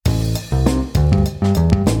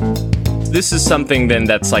this is something then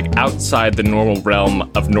that's like outside the normal realm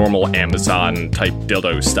of normal Amazon type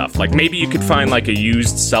dildo stuff. Like maybe you could find like a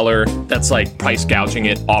used seller that's like price gouging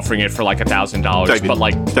it, offering it for like $1,000. But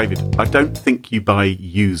like David, I don't think you buy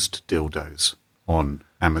used dildos on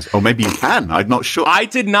Amazon. Or maybe you can. I'm not sure. I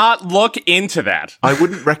did not look into that. I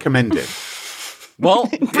wouldn't recommend it. Well,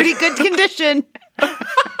 pretty good condition.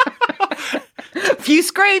 Few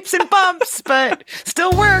scrapes and bumps, but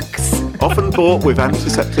still works. Often bought with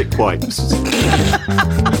antiseptic wipes.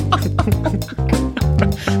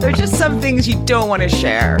 There are just some things you don't want to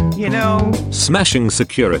share, you know? Smashing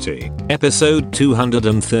Security, episode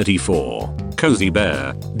 234. Cozy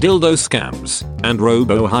Bear, Dildo Scams, and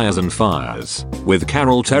Robo Hires and Fires, with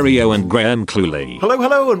Carol Terrio and Graham Cluley.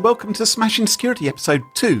 Hello, and welcome to Smashing Security, episode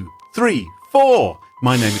 234.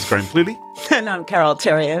 My name is Graham Cluley. And I'm Carol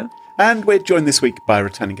Terrio. And we're joined this week by a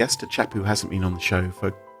returning guest, a chap who hasn't been on the show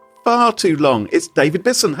for far too long. It's David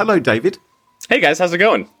Bisson. Hello, David. hey guys, how's it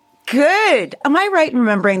going? Good. Am I right in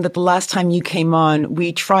remembering that the last time you came on,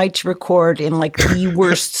 we tried to record in like the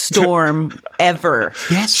worst storm ever?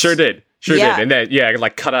 Yes. Sure did. Yeah. And then,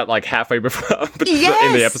 like cut out like halfway before Yes.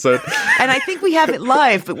 in the episode. And I think we have it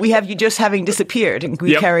live, but we have you just having disappeared and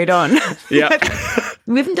we Yep. carried on. Yeah.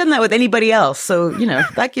 We haven't done that with anybody else. So, you know,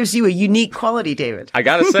 that gives you a unique quality, David. I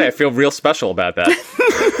gotta say, I feel real special about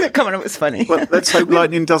that. Come on, it was funny. Well, let's hope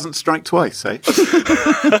lightning doesn't strike twice, eh?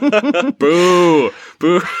 Boo.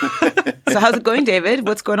 Boo. So how's it going, David?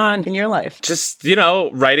 What's going on in your life? Just,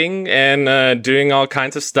 writing and doing all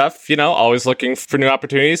kinds of stuff, always looking for new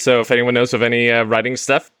opportunities. So if anyone knows of any writing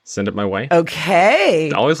stuff, send it my way.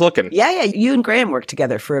 Okay. Always looking. Yeah. You and Graham worked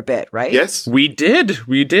together for a bit, right? Yes. We did.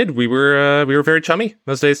 We were very chummy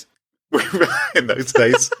those days. In those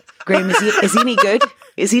days. Graham, is he any good?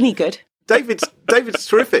 Is he any good? David's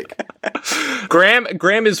terrific.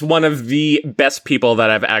 Graham is one of the best people that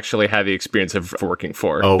I've actually had the experience of working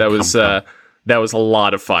for. Oh, that was a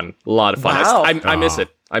lot of fun. Wow. I miss it.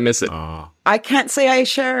 I miss it. I can't say I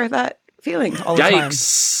share that feeling all the time.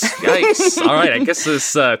 Yikes. All right, I guess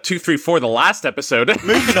this 234, the last episode.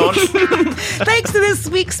 Moving on. Thanks to this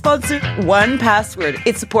week's sponsor, 1Password.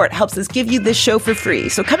 Its support helps us give you this show for free.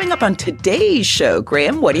 So coming up on today's show,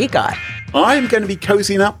 Graham, what do you got? I'm going to be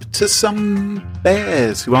cozying up to some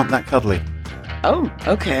bears who aren't that cuddly. Oh,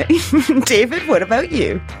 okay. David, what about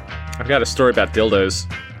you? I've got a story about dildos.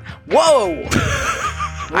 Whoa!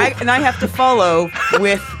 I have to follow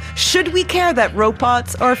with, should we care that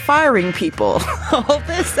robots are firing people? All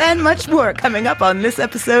this and much more coming up on this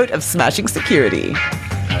episode of Smashing Security.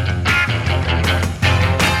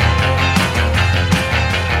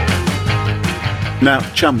 Now,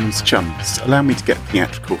 chums, allow me to get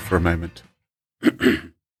theatrical for a moment.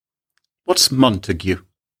 What's Montague?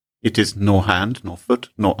 It is nor hand, nor foot,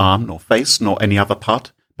 nor arm, nor face, nor any other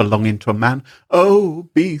part belonging to a man. Oh,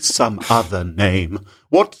 be some other name.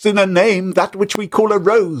 What's in a name that which we call a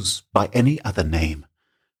rose by any other name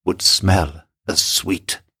would smell as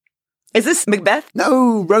sweet? Is this Macbeth?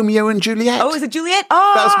 No, Romeo and Juliet. Oh, is it Juliet?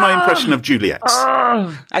 Oh! That was my impression of Juliet.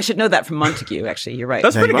 I should know that from Montague, actually. You're right.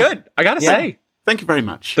 That's There pretty you are. good. I gotta Yeah. say. Thank you very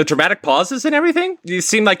much. The dramatic pauses and everything. You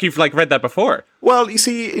seem like you've read that before. Well, you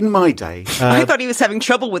see, in my day, I thought he was having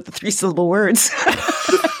trouble with the three-syllable words.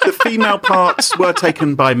 the female parts were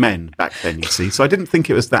taken by men back then, you see, so I didn't think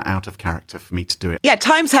it was that out of character for me to do it. Yeah,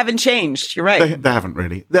 times haven't changed. You're right. They haven't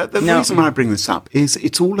really. The No. reason why I bring this up is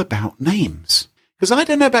it's all about names. Because I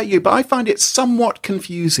don't know about you, but I find it somewhat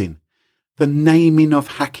confusing, the naming of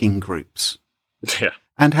hacking groups. Yeah.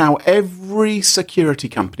 And how every security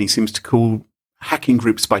company seems to call hacking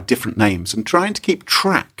groups by different names and trying to keep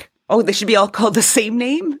track. Oh, they should be all called the same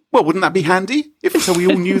name? Well, wouldn't that be handy? If so we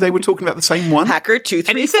all knew they were talking about the same one? Hacker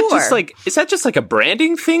 234. And is that just like a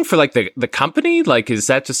branding thing for like the company? Like, is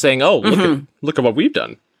that just saying, oh, look at what we've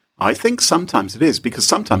done? I think sometimes it is, because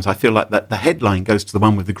sometimes I feel like that the headline goes to the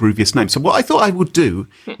one with the grooviest name. So what I thought I would do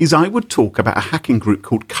is I would talk about a hacking group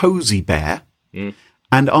called Cozy Bear,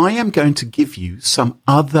 and I am going to give you some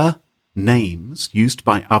other names used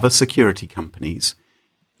by other security companies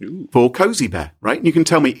for Cozy Bear, right? And you can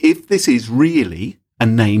tell me if this is really a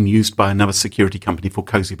name used by another security company for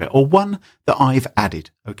Cozy Bear, or one that I've added,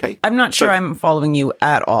 okay? I'm not sure I'm following you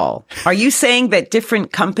at all. Are you saying that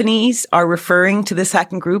different companies are referring to this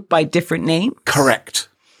hacking group by different names? Correct.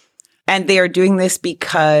 And they are doing this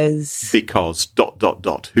because... Because ...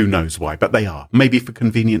 Who knows why, but they are. Maybe for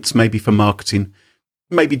convenience, maybe for marketing,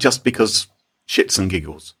 maybe just because shits and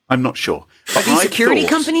giggles. I'm not sure. Are But these I security thought-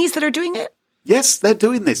 companies that are doing it? Yes, they're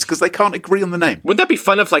doing this because they can't agree on the name. Wouldn't that be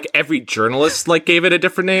fun if like every journalist like gave it a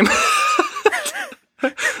different name?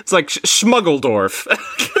 It's like Schmuggledorf.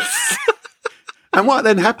 And what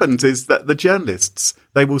then happens is that the journalists,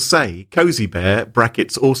 they will say Cozy Bear,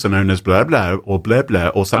 brackets also known as blah, blah, or blah, blah,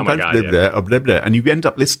 or sometimes blah, blah, or blah, blah. And you end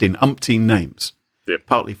up listing umpteen names,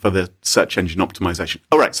 partly for the search engine optimization.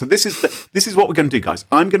 All right, so this is what we're going to do, guys.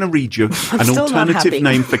 I'm going to read you an alternative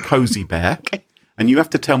name for Cozy Bear, Okay. and you have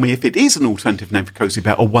to tell me if it is an alternative name for Cozy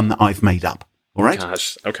Bear or one that I've made up. All right?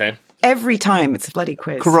 Gosh, okay. Every time it's a bloody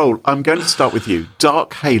quiz. Carole, I'm going to start with you.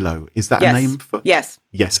 Dark Halo, is that a name for... Yes.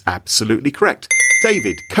 Yes, absolutely correct.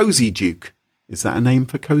 David, Cozy Duke. Is that a name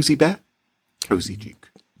for Cozy Bear? Cozy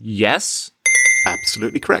Duke. Yes.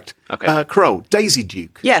 Absolutely correct. Okay. Crowell, Daisy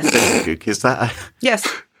Duke. Yes. Daisy Duke, is that a... Yes.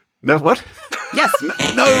 No, what? Yes.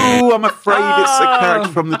 No, I'm afraid it's a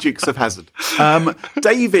character from the Dukes of Hazzard.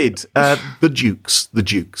 David, the Dukes. The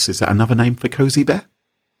Dukes, is that another name for Cozy Bear?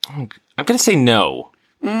 I'm going to say no.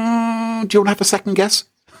 Do you want to have a second guess?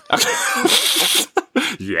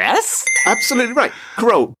 Yes? Absolutely right.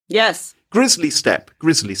 Crowell, Yes. Grizzly Step.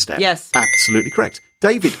 Grizzly Step. Yes. Absolutely correct.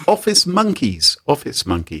 David, Office Monkeys. Office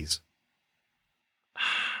Monkeys.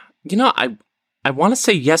 You know, I want to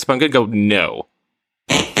say yes, but I'm going to go no.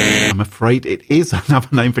 I'm afraid it is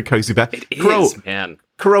another name for Cozy Bear. It is, man.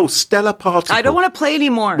 Carole, Stellar Particle. I don't want to play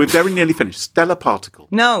anymore. We're very nearly finished. Stellar Particle.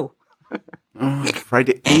 No. Oh, I'm afraid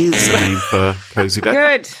it is a name for Cozy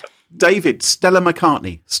Bear. Good. David, Stella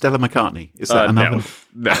McCartney. Stella McCartney. Is that another? No.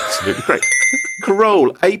 No. Absolutely correct.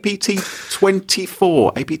 Carole, APT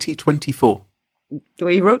 24. APT 24.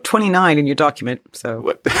 Well, you wrote 29 in your document, so.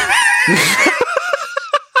 What?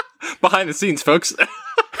 Behind the scenes, folks.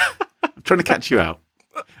 I'm trying to catch you out.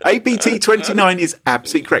 APT 29 is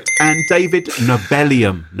absolutely correct. And David,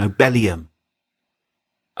 Nobelium. Nobelium.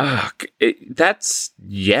 That's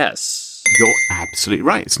yes. You're absolutely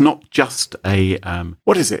right. It's not just a,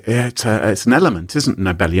 what is it? It's an element, isn't it?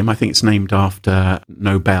 Nobelium. I think it's named after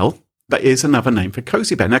Nobel. That is another name for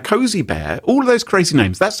Cozy Bear. Now, Cozy Bear, all of those crazy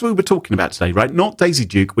names, that's what we're talking about today, right? Not Daisy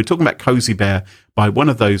Duke. We're talking about Cozy Bear by one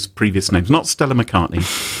of those previous names, not Stella McCartney.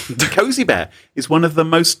 Cozy Bear is one of the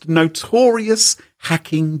most notorious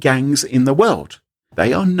hacking gangs in the world.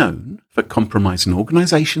 They are known for compromising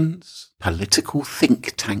organizations, political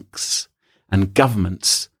think tanks, and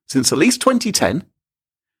governments. Since at least 2010,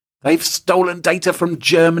 they've stolen data from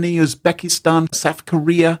Germany, Uzbekistan, South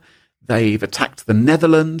Korea. They've attacked the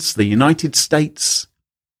Netherlands, the United States.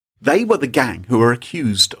 They were the gang who were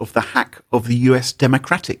accused of the hack of the US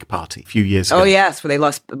Democratic Party a few years ago. Oh, yes, where they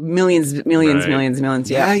lost millions.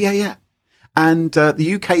 Yeah. Yeah. And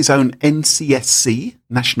the UK's own NCSC,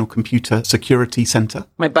 National Computer Security Centre,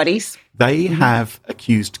 My buddies. they have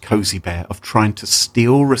accused Cozy Bear of trying to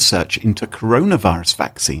steal research into coronavirus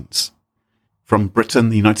vaccines from Britain,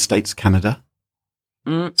 the United States, Canada.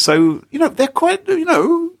 So, they're quite,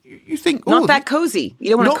 you think... Not that cozy. You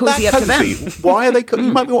don't want to cozy up to them. Why are they...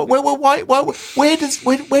 You might be,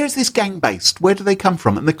 where is this gang based? Where do they come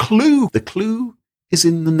from? And the clue is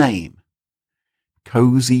in the name.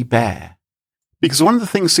 Cozy Bear. Because one of the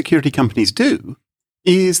things security companies do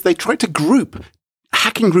is they try to group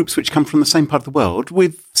hacking groups which come from the same part of the world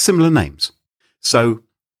with similar names. So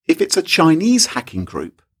if it's a Chinese hacking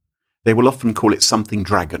group, they will often call it something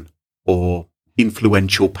dragon or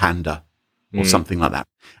influential panda or something like that.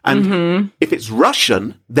 And if it's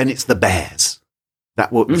Russian, then it's the Bears.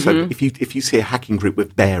 So if you see a hacking group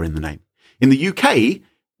with bear in the name. In the UK,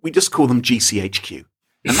 we just call them GCHQ.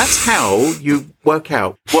 And that's how you work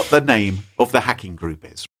out what the name of the hacking group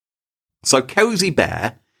is. So Cozy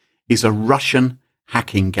Bear is a Russian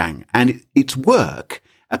hacking gang, and its work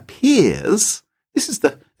appears. This is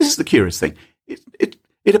the curious thing.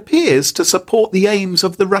 It appears to support the aims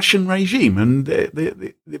of the Russian regime and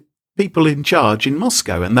the people in charge in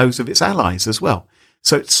Moscow and those of its allies as well.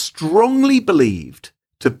 So it's strongly believed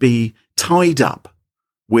to be tied up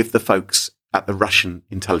with the folks at the Russian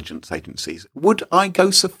intelligence agencies. Would I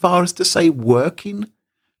go so far as to say working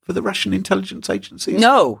for the Russian intelligence agencies?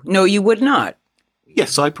 No, you would not.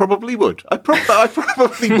 Yes, I probably would. I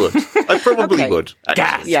probably would. I probably would.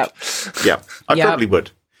 Gas. Yeah. Yeah, I probably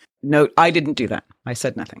would. No, I didn't do that. I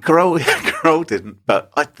said nothing. Carole didn't,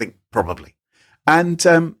 but I think probably.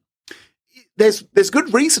 And there's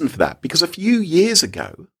good reason for that, because a few years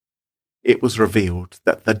ago, it was revealed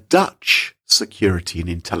that the Dutch security and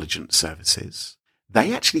intelligence services,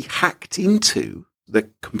 they actually hacked into the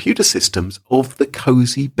computer systems of the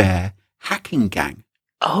Cozy Bear hacking gang.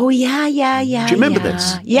 Oh, yeah. Do you remember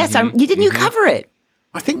this? Yes, you cover it?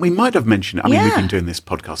 I think we might have mentioned it. I mean, we've been doing this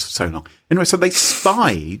podcast for so long. Anyway, so they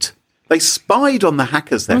spied on the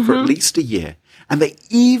hackers there for at least a year. And they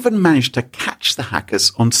even managed to catch the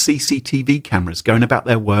hackers on CCTV cameras going about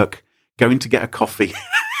their work, going to get a coffee,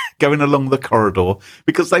 going along the corridor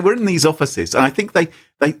because they were in these offices. And I think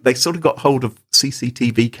they sort of got hold of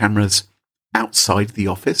CCTV cameras outside the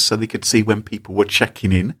office so they could see when people were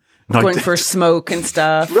checking in. Going for smoke and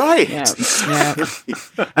stuff. Right. Yeah.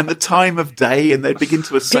 And the time of day, and they'd begin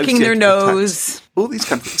to associate picking their nose. Attacks, all these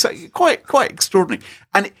kind of things. So quite extraordinary.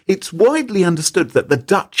 And it's widely understood that the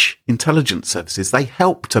Dutch intelligence services, they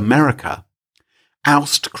helped America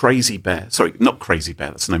oust Crazy Bear. Sorry, not Crazy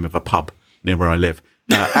Bear. That's the name of a pub near where I live.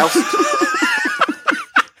 Oust.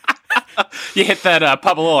 You hit that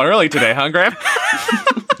pub a little early today, huh, Graham?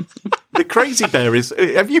 The Crazy Bear is.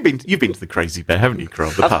 You've been to the Crazy Bear, haven't you,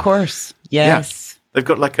 Carol? The pub. Of course, yes. Yeah. They've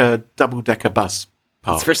got like a double-decker bus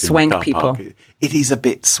park. It's for swank people. It is a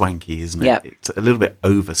bit swanky, isn't it? Yep. It's a little bit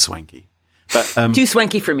over swanky, but too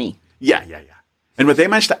swanky for me. Yeah. Anyway, they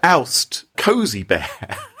managed to oust Cozy Bear.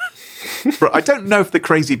 I don't know if the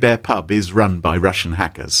Crazy Bear pub is run by Russian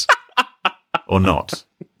hackers or not.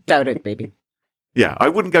 Doubt it, baby. Yeah, I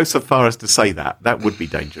wouldn't go so far as to say that. That would be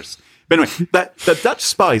dangerous. But anyway, the Dutch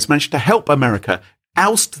spies managed to help America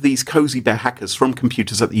oust these Cozy Bear hackers from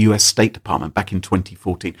computers at the US State Department back in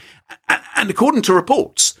 2014. And according to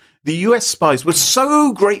reports, the US spies were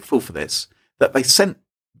so grateful for this that they sent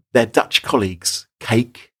their Dutch colleagues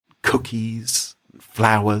cake, cookies,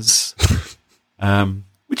 flowers,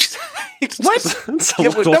 which is... What? No,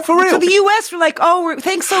 for real. So the US were like, "Oh,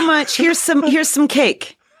 thanks so much. Here's some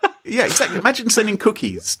cake." Yeah, exactly. Imagine sending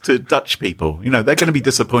cookies to Dutch people. You know, they're going to be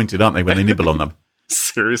disappointed, aren't they, when they nibble on them?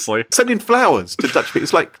 Seriously. Sending flowers to Dutch people.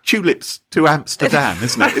 It's like tulips to Amsterdam,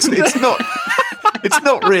 isn't it? It's not. It's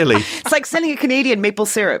not really. It's like sending a Canadian maple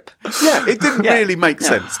syrup. Yeah, it didn't really make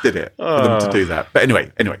sense, did it, for them to do that? But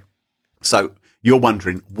anyway. So you're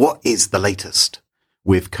wondering, what is the latest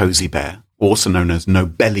with Cozy Bear, also known as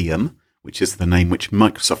Nobelium, which is the name which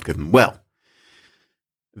Microsoft gave them? Well,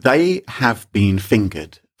 they have been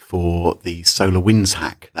fingered for the SolarWinds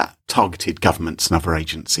hack that targeted governments and other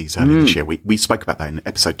agencies earlier this year. We spoke about that in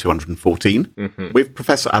episode 214 with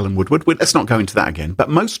Professor Alan Woodward. Let's not go into that again. But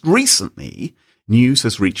most recently, news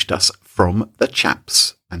has reached us from the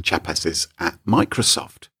chaps and chapesses at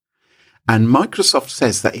Microsoft. And Microsoft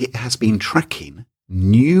says that it has been tracking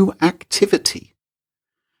new activity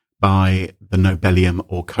by the Nobelium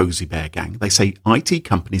or Cozy Bear gang. They say IT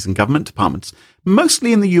companies and government departments,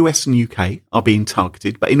 mostly in the US and UK, are being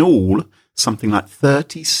targeted, but in all, something like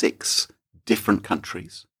 36 different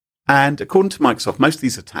countries. And according to Microsoft, most of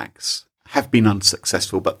these attacks have been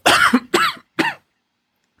unsuccessful, but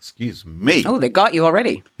excuse me. Oh, they got you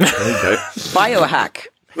already. There you go. Biohack.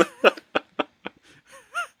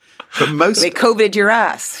 But most, they COVID'd your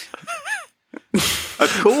ass.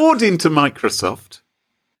 according to Microsoft,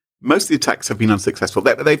 most of the attacks have been unsuccessful.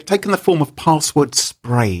 They've taken the form of password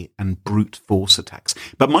spray and brute force attacks.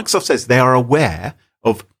 But Microsoft says they are aware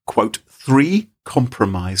of, quote, 3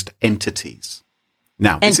 compromised entities.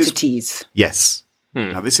 Now, entities. Yes.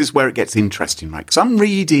 Now, this is where it gets interesting, right? Because I'm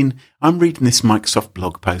reading this Microsoft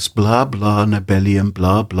blog post, blah, blah, Nobelium,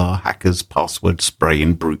 blah, blah, hackers, password spray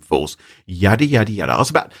and brute force, yada, yada, yada. I was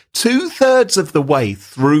about 2/3 of the way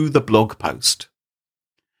through the blog post.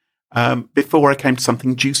 Before I came to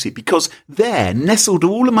something juicy, because there, nestled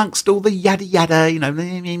all amongst all the yada yada,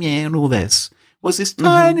 and all this, was this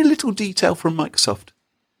tiny little detail from Microsoft.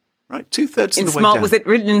 Right, 2/3 of the way down. Was it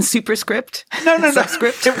written in superscript? No.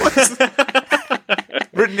 Subscript? It was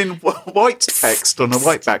written in white text on a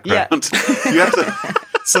white background. Yeah. You have to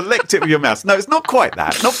select it with your mouse. No, it's not quite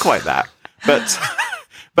that. Not quite that.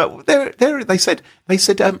 But there they said.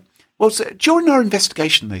 Well, so during our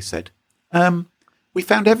investigation, they said. We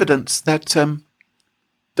found evidence that data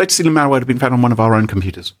stealing malware had been found on one of our own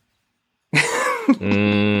computers.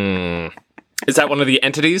 Is that one of the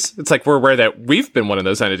entities? It's like we're aware that we've been one of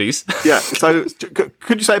those entities. Yeah. So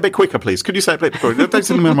could you say a bit quicker, please? Could you say a bit quicker? Data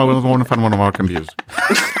stealing malware was found on one of our computers.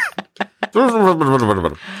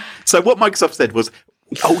 So what Microsoft said was,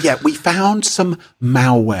 oh yeah, we found some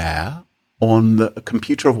malware on the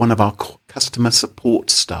computer of one of our customer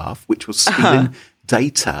support staff, which was stealing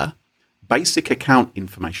data, basic account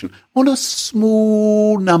information on a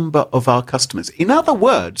small number of our customers. In other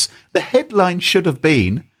words, the headline should have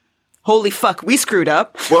been, holy fuck, we screwed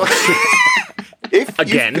up. Well,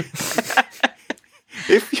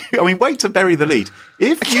 wait to bury the lead.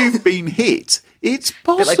 If you've been hit, it's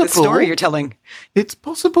possible. Like the story you're telling. It's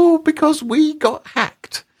possible because we got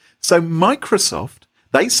hacked. So Microsoft,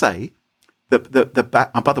 they say by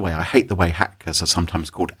the way, I hate the way hackers are sometimes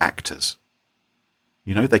called actors.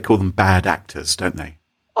 You know, they call them bad actors, don't they?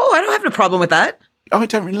 Oh, I don't have a problem with that. Oh, I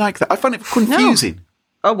don't really like that. I find it confusing.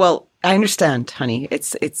 Oh, well, I understand, honey.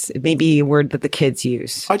 It's maybe a word that the kids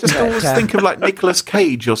use. I just always think of like Nicolas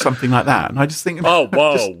Cage or something like that, and I just think, whoa.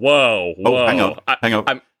 Oh, hang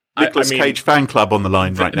on. Nicolas Cage fan club on the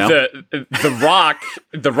line right now. The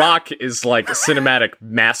Rock is like a cinematic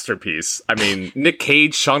masterpiece. I mean, Nick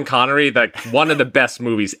Cage, Sean Connery, like one of the best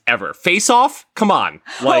movies ever. Face Off? Come on.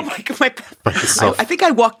 Like, oh my God. I think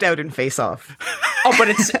I walked out in Face Off. Oh, but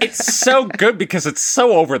it's so good because it's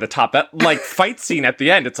so over the top. That like fight scene at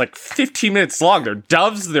the end, it's like 15 minutes long. They're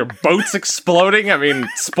doves, their boats exploding. I mean,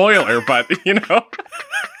 spoiler, but you know.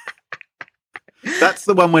 That's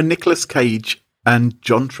the one where Nicolas Cage and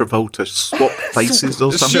John Travolta swap faces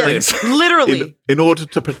or something. Yes, literally. In order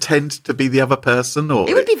to pretend to be the other person? Or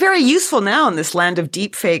it would be very useful now in this land of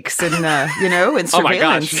deep fakes and, and surveillance. Oh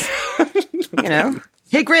my gosh.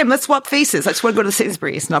 Hey, Graham, let's swap faces. I just want to go to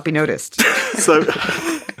Sainsbury's, not be noticed. So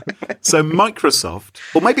Microsoft,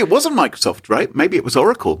 or maybe it wasn't Microsoft, right? Maybe it was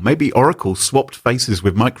Oracle. Maybe Oracle swapped faces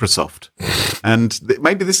with Microsoft. And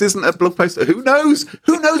maybe this isn't a blog post. Who knows?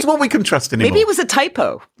 Who knows what we can trust anymore? Maybe it was a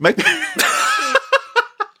typo. Maybe.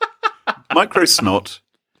 Microsnot,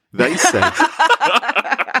 they said.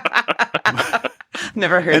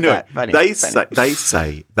 Never heard that. Funny. They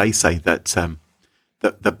say that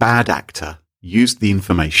the bad actor used the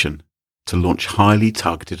information to launch highly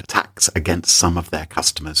targeted attacks against some of their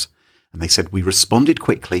customers. And they said, we responded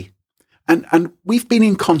quickly and we've been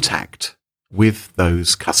in contact with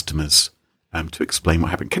those customers to explain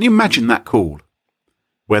what happened. Can you imagine that call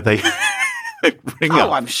where they ring up?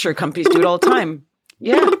 Oh, I'm sure companies do it all the time.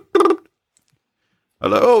 Yeah.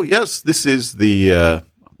 Hello. Oh, yes, this is the,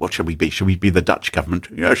 what shall we be? Shall we be the Dutch government?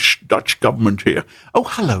 Yes, Dutch government here. Oh,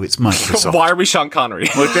 hello, it's Microsoft. Why are we Sean Connery?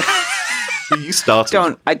 You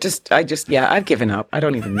started. I've given up. I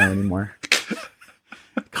don't even know anymore.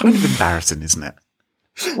 Kind of embarrassing, isn't it?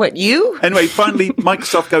 What, you? Anyway, finally,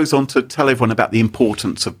 Microsoft goes on to tell everyone about the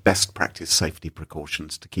importance of best practice safety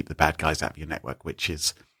precautions to keep the bad guys out of your network, which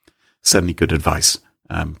is certainly good advice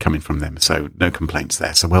coming from them. So no complaints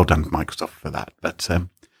there. So well done, Microsoft, for that. But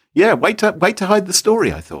way to hide the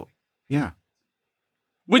story, I thought. Yeah.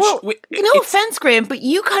 Offense, Graham, but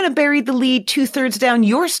you kind of buried the lead 2/3 down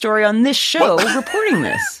your story on this show reporting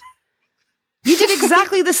this. You did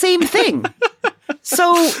exactly the same thing.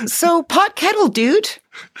 So pot kettle, dude.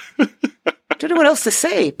 Don't know what else to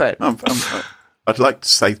say, but I'd like to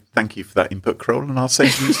say thank you for that input, Kroll, and I'll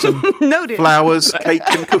send you some Noted. flowers, cake,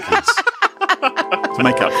 and cookies to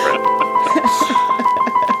make up for it.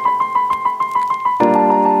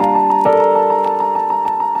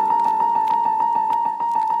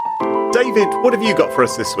 David, what have you got for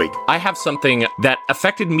us this week? I have something that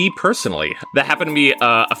affected me personally. That happened to me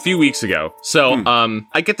a few weeks ago. So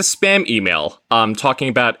I get the spam email talking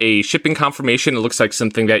about a shipping confirmation. It looks like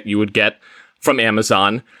something that you would get from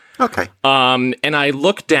Amazon. Okay. And I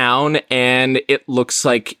look down, and it looks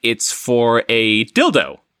like it's for a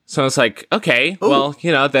dildo. So I was like, okay, well,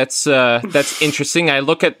 that's interesting. I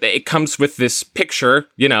look at it comes with this picture,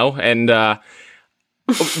 and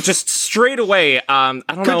just straight away, I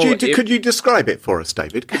don't know. Could you describe it for us,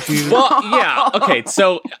 David? Could you? Well, yeah. Okay.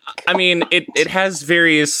 So, I mean, it has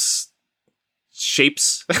various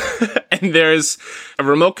shapes, and there's a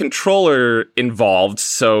remote controller involved.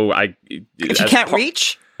 So if you can't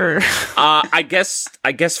reach, or I guess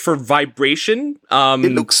for vibration.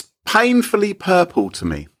 It looks painfully purple to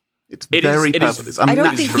me. It's very purple. I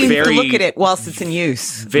don't think you have to look at it whilst it's in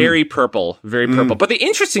use. Very purple. Very purple. But the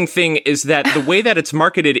interesting thing is that the way that it's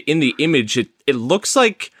marketed in the image, it looks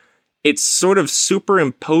like it's sort of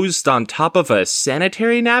superimposed on top of a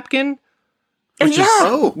sanitary napkin. Which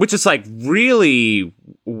is like really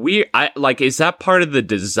weird. Is that part of the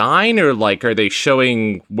design, or like are they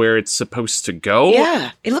showing where it's supposed to go?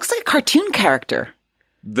 Yeah. It looks like a cartoon character.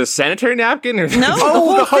 The sanitary napkin? Or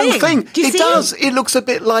no, the whole thing. Do you see? Does. It looks a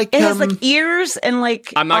bit like... It has like ears and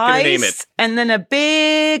like I'm not going to name it. And then a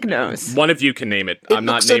big nose. One of you can name it. I'm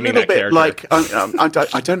not naming that character. Like,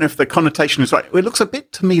 I don't know if the connotation is right. It looks a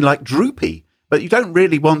bit to me like droopy, but you don't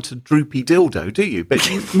really want a droopy dildo, do you? But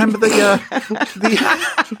you remember the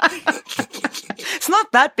It's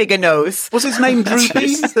not that big a nose. Was his name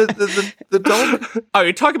Droopy, the dog? Oh,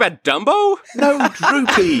 you're talking about Dumbo? No,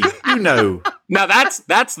 Droopy. You know. Now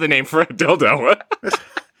that's the name for a dildo.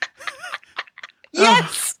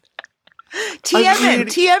 Yes. TM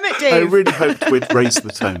it, Dave. I really hoped we'd raise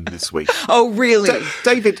the tone this week. Oh, really?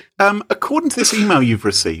 David, according to this email you've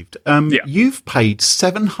received, you've paid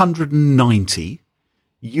 $790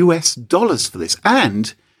 for this,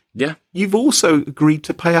 and you've also agreed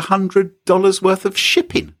to pay $100 worth of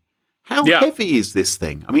shipping. How heavy is this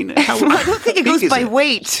thing? I mean, how I don't think it goes by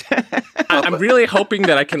weight. I'm really hoping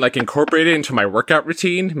that I can like incorporate it into my workout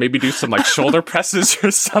routine. Maybe do some like shoulder presses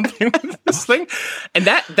or something with this thing. And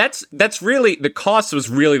that's really, the cost was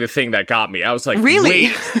really the thing that got me. I was like,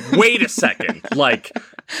 really? Wait a second. Like,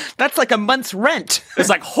 that's like a month's rent. It's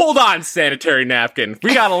like, hold on, sanitary napkin.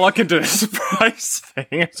 We got to look into this price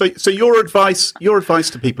thing. So your advice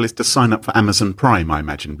to people is to sign up for Amazon Prime, I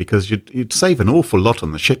imagine, because you'd save an awful lot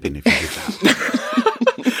on the shipping if you did that.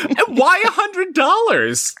 Why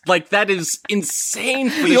 $100? Like, that is insane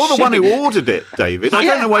for You're the one shipping. who ordered it, David. I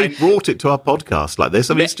don't know why you brought it to our podcast like this.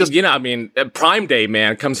 I mean, it's just... You know, I mean, Prime Day,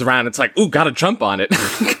 man, comes around. It's like, ooh, got to jump on it.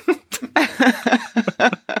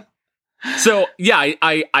 So, yeah,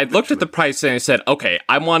 I looked at the price and I said, okay,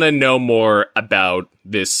 I want to know more about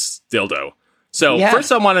this dildo. So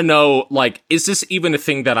first I want to know, like, is this even a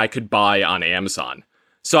thing that I could buy on Amazon?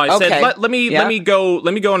 So I said, let me go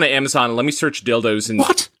on Amazon and let me search dildos. And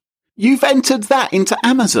what? You've entered that into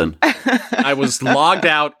Amazon? I was logged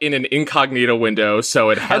out in an incognito window, so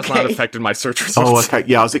it has not affected my search results. Oh, okay.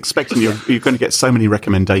 Yeah, I was expecting you're going to get so many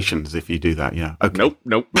recommendations if you do that. Yeah. Okay.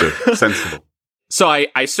 Nope. Good. Sensible. So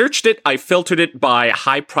I searched it, I filtered it by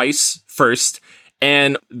high price first,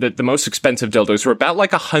 and the most expensive dildos were about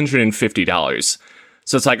like $150.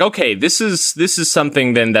 So it's like, okay, this is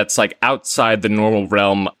something then that's like outside the normal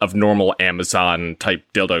realm of normal Amazon type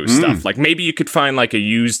dildo stuff. Like maybe you could find like a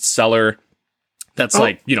used seller that's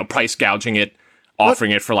like, you know, price gouging it,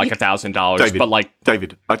 offering it for like $1,000. But like,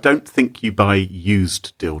 David, I don't think you buy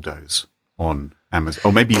used dildos on Amazon.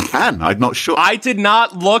 Or maybe you can. I'm not sure. I did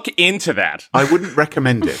not look into that. I wouldn't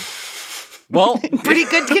recommend it. Well, pretty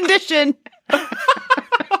good condition.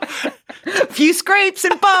 Few scrapes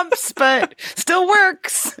and bumps, but still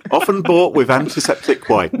works. Often bought with antiseptic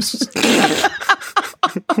wipes.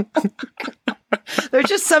 There are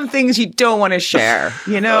just some things you don't want to share,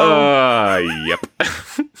 you know? Yep.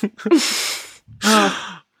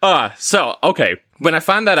 So, okay. When I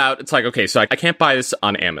found that out, it's like, okay, so I can't buy this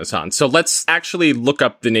on Amazon. So let's actually look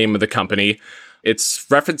up the name of the company. It's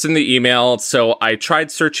referenced in the email. So I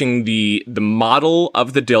tried searching the model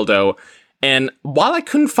of the dildo. And while I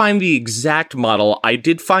couldn't find the exact model, I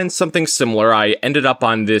did find something similar. I ended up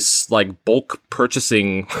on this like bulk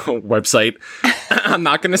purchasing website. I'm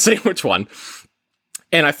not going to say which one.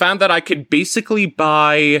 And I found that I could basically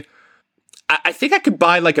buy... I think I could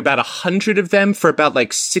buy like about 100 of them for about like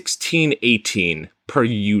 $16.18 per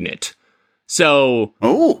unit. So,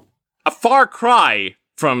 a far cry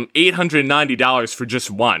from $890 for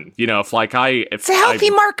just one. You know, it's a healthy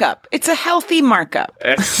markup. It's a healthy markup.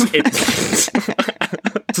 It's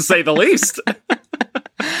to say the least.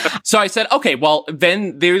 So I said, okay, well,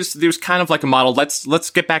 then there's kind of like a model. Let's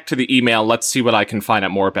get back to the email. Let's see what I can find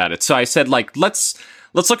out more about it. So I said, like, let's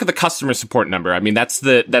look at the customer support number. I mean, that's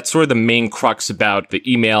sort of the main crux about the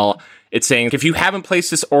email. It's saying, if you haven't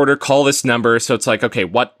placed this order, call this number. So it's like, okay,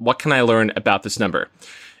 what can I learn about this number?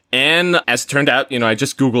 And as it turned out, you know, I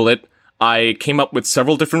just Googled it. I came up with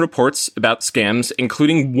several different reports about scams,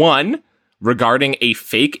 including one regarding a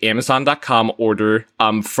fake Amazon.com order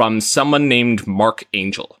from someone named Mark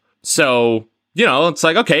Angel. So, you know, it's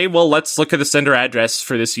like, okay, well, let's look at the sender address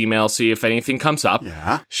for this email, see if anything comes up.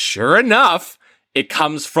 Yeah. Sure enough, it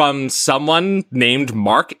comes from someone named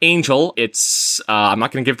Mark Angel. It's, I'm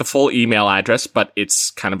not going to give the full email address, but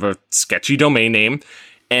it's kind of a sketchy domain name.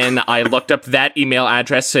 And I looked up that email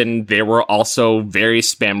address, and there were also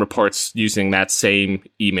various spam reports using that same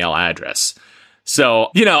email address.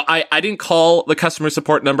 So, you know, I didn't call the customer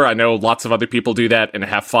support number. I know lots of other people do that and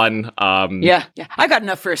have fun. Yeah. I got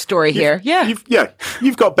enough for a story here. Yeah.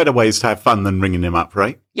 You've got better ways to have fun than ringing them up,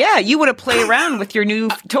 right? Yeah, you want to play around with your new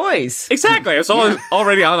toys. Exactly. I was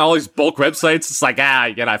already on all these bulk websites. It's like,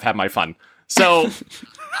 I've had my fun. So,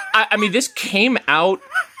 I mean, this came out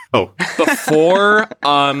before,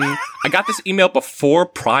 I got this email before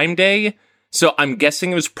Prime Day. So I'm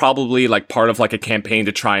guessing it was probably like part of like a campaign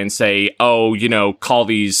to try and say, oh, you know, call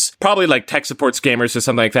these probably like tech support scammers or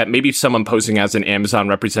something like that. Maybe someone posing as an Amazon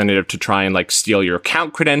representative to try and like steal your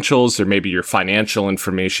account credentials or maybe your financial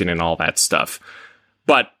information and all that stuff.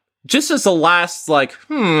 But just as a last like,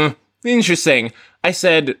 interesting, I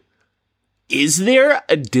said, is there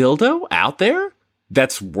a dildo out there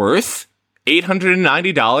that's worth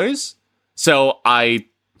 $890? So I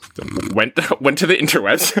went to the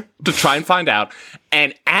interwebs to try and find out.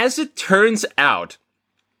 And as it turns out,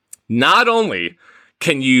 not only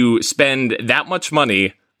can you spend that much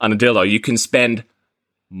money on a dildo, you can spend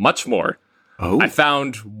much more. I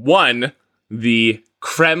found the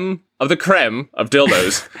creme of the creme of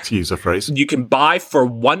dildos, to use a phrase. you can buy for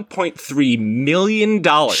 $1.3 million.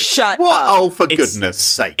 Shut What? up. Oh, for goodness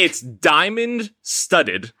sake. It's diamond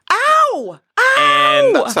studded. Ow! Ow!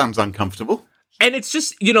 And That sounds uncomfortable. And it's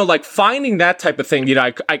just, like finding that type of thing,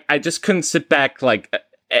 I just couldn't sit back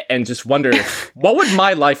and just wonder, what would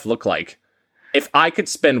my life look like if I could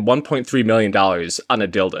spend $1.3 million on a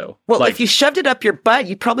dildo? Well, if you shoved it up your butt,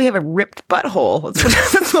 you'd probably have a ripped butthole.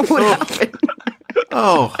 That's what would happen.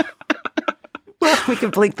 Oh. We can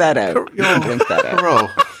blink that out. We can blink that out. Carol.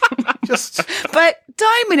 Just. But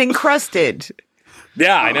diamond encrusted.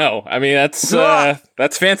 Yeah, I know. I mean, that's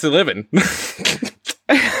fancy living.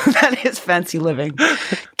 That is fancy living.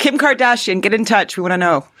 Kim Kardashian, get in touch. We want to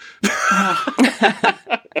know.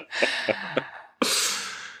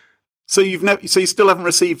 So you still haven't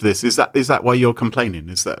received this? Is that why you're complaining?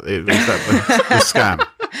 Is that the scam?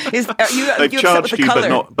 They've charged you,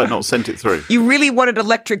 but not sent it through. You really wanted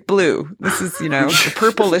electric blue. This is, the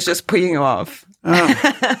purple is just putting you off. Oh.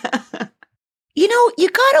 You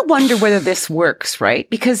gotta wonder whether this works, right?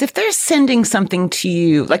 Because if they're sending something to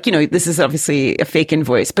you, this is obviously a fake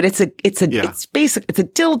invoice, but it's a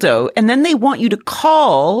dildo, and then they want you to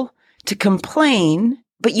call to complain,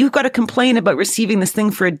 but you've got to complain about receiving this thing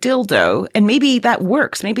for a dildo, and maybe that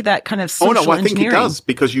works. Maybe that kind of social engineering. I think it does,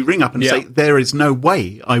 because you ring up and say, there is no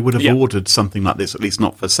way I would have ordered something like this, at least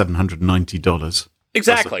not for $790.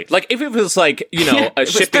 Exactly. Like, if it was like, a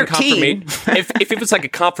shipping confirmation, if it was like a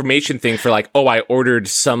confirmation thing for like, I ordered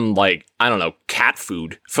some cat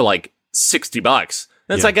food for like $60.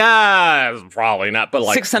 It's probably not, but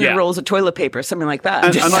like 600 rolls of toilet paper, something like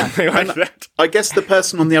that. And I guess the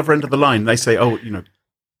person on the other end of the line, they say,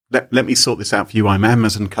 let me sort this out for you. I'm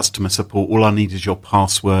Amazon customer support. All I need is your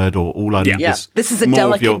password, or all I need is this is a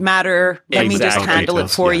delicate matter. Let me just handle it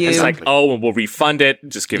for you. It's like, we'll refund it.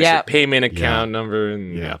 Just give us your payment account number.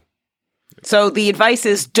 And So the advice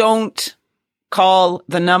is don't call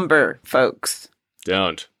the number, folks.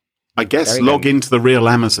 Don't. I guess log into the real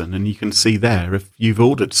Amazon and you can see there if you've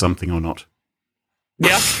ordered something or not.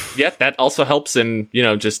 Yeah, that also helps. And,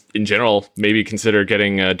 just in general, maybe consider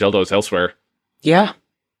getting dildos elsewhere. Yeah.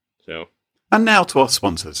 So. And now to our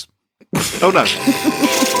sponsors. Oh, no.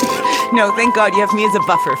 No, thank God you have me as a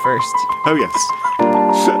buffer first. Oh, yes.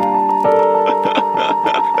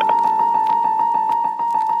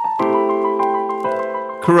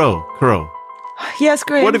 Carol. Yes,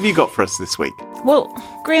 Graham. What have you got for us this week? Well,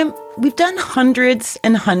 Graham, we've done hundreds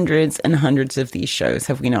and hundreds and hundreds of these shows,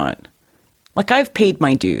 have we not? Like, I've paid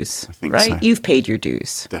my dues, I think right? so. You've paid your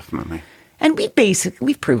dues. Definitely. And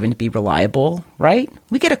we've proven to be reliable, right?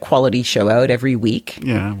 We get a quality show out every week.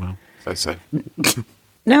 Yeah, well, so.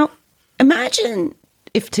 Now, imagine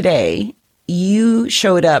if today you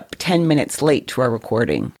showed up 10 minutes late to our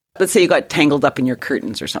recording. Let's say you got tangled up in your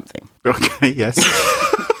curtains or something. Okay, yes.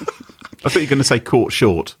 I thought you were going to say caught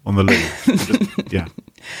short on the loo. Yeah.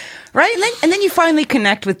 Right? And then you finally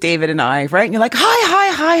connect with David and I, right? And you're like,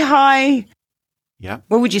 hi. Yeah.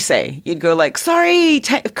 What would you say? You'd go like, sorry,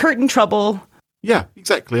 curtain trouble. Yeah,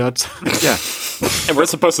 exactly. I'd say, yeah. And we're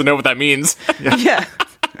supposed to know what that means. Yeah.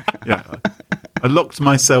 Yeah. I locked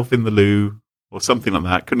myself in the loo or something like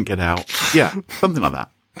that. Couldn't get out. Yeah, something like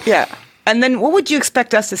that. Yeah. And then what would you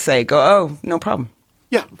expect us to say? Go, oh, no problem.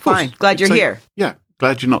 Yeah, fine. Glad you're here. Yeah,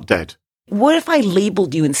 glad you're not dead. What if I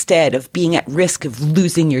labeled you instead of being at risk of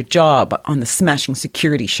losing your job on the Smashing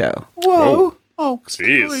Security show? Whoa. Oh,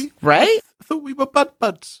 jeez. sorry. Right? I thought we were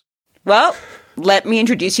buds. Well, let me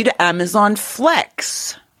introduce you to Amazon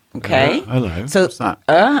Flex. Okay. Hello. So, what's that?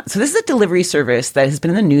 So this is a delivery service that has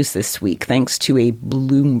been in the news this week thanks to a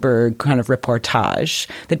Bloomberg kind of reportage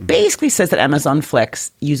that basically says that Amazon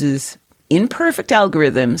Flex uses imperfect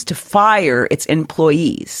algorithms to fire its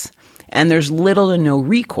employees, and there's little to no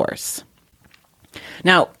recourse.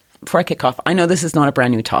 Now, before I kick off, I know this is not a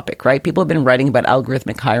brand new topic, right? People have been writing about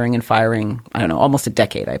algorithmic hiring and firing, I don't know, almost a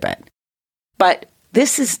decade, I bet. But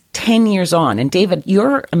this is 10 years on. And David,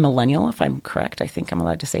 you're a millennial, if I'm correct. I think I'm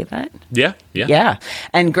allowed to say that. Yeah. Yeah.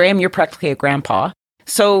 And Graham, you're practically a grandpa.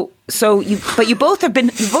 You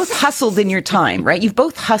both hustled in your time, right? You've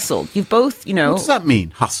both hustled. You've both, What does that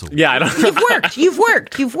mean, hustle? Yeah, I don't know. You've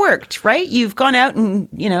worked, right? You've gone out and,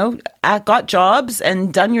 got jobs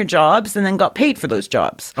and done your jobs and then got paid for those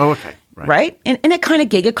jobs. Oh, okay. Right? In a kind of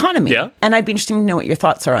gig economy. Yeah. And I'd be interested to know what your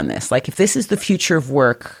thoughts are on this. Like, if this is the future of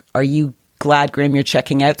work, are you glad, Graham, you're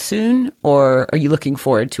checking out soon? Or are you looking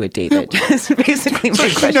forward to it, David? That's basically my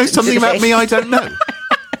question. You know something today. about me I don't know.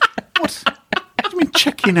 What do you mean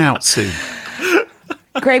checking out soon?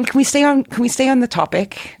 Graham, can we stay on the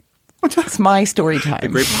topic? It's my story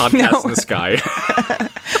time. Great podcast in the sky.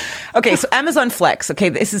 Okay, so Amazon Flex. Okay,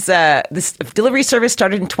 this is this delivery service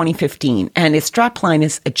started in 2015, and its strapline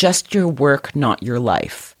is adjust your work, not your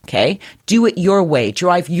life. Okay, do it your way.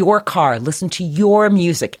 Drive your car. Listen to your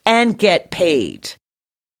music, and get paid.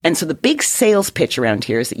 And so the big sales pitch around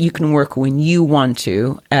here is that you can work when you want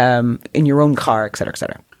to, in your own car, et cetera, et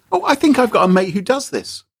cetera. Oh, I think I've got a mate who does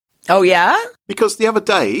this. Oh, yeah? Because the other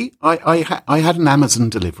day, I had an Amazon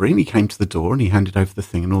delivery, and he came to the door, and he handed over the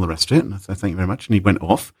thing and all the rest of it, and I said, thank you very much, and he went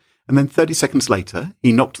off. And then 30 seconds later,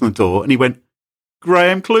 he knocked on the door, and he went,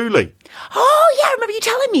 Graham Cluley. Oh, yeah, I remember you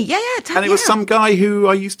telling me. Yeah. And it was some guy who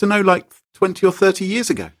I used to know like 20 or 30 years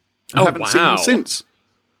ago. I haven't seen him since.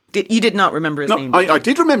 You did not remember his name? I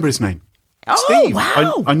did remember his name. Oh, Steve.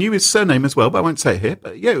 wow. I knew his surname as well, but I won't say it here.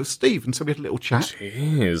 But yeah, it was Steve, and so we had a little chat.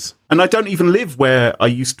 Jeez. And I don't even live where he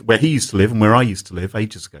used to live and where I used to live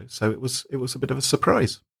ages ago. So it was a bit of a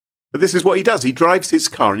surprise. But this is what he does. He drives his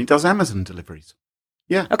car and he does Amazon deliveries.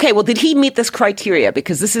 Yeah. Okay, well, did he meet this criteria?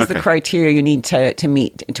 Because this is the criteria you need to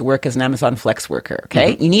meet to work as an Amazon Flex worker,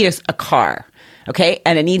 okay? Mm-hmm. You need a car, okay?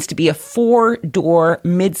 And it needs to be a 4-door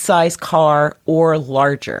mid-size car or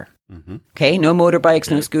larger. Mm-hmm. Okay, no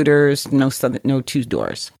motorbikes, no scooters, no 2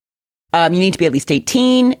 doors. You need to be at least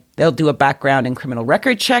 18. They'll do a background and criminal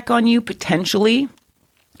record check on you, potentially.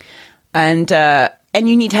 And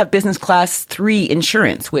you need to have business class 3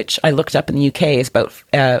 insurance, which I looked up in the UK is about,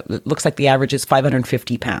 looks like the average is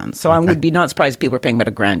 £550. So I would be not surprised if people are paying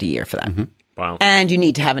about $1,000 a year for that. Mm-hmm. Wow. And you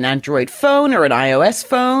need to have an Android phone or an iOS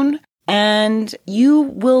phone. And you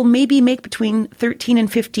will maybe make between 13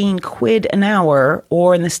 and 15 quid an hour,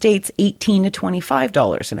 or in the States, $18 to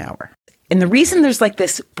 $25 an hour. And the reason there's like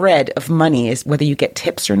this spread of money is whether you get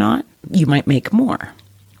tips or not, you might make more,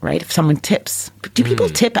 right? If someone tips. Do people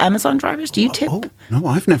tip Amazon drivers? Do you tip? Oh, no,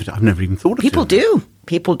 I've never even thought of it. People do.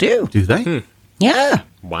 People do. Do they? Yeah.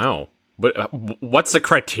 Wow. But what's the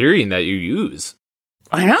criterion that you use?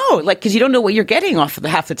 I know, like, because you don't know what you're getting off of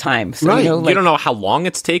half the time. So, right. You don't know how long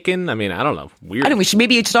it's taken. I mean, I don't know. Weird. I don't know.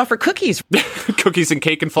 Maybe you should offer cookies. Cookies and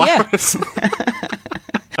cake and flowers. Yeah.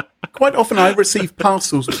 Quite often I receive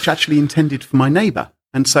parcels which are actually intended for my neighbour.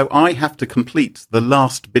 And so I have to complete the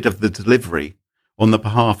last bit of the delivery on the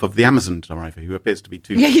behalf of the Amazon driver, who appears to be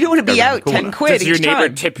too... Yeah, you don't want to be out 10 quid Does your each neighbor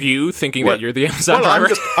time. tip you thinking that you're the Amazon driver?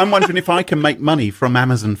 I'm wondering if I can make money from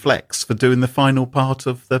Amazon Flex for doing the final part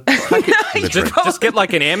of the package delivery. Just get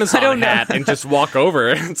like an Amazon hat and just walk over.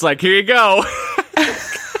 It's like, here you go.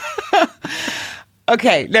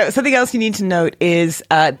 Okay, now something else you need to note is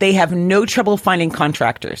they have no trouble finding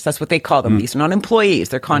contractors. That's what they call them. These are not employees,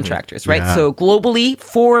 they're contractors, right? Yeah. So globally,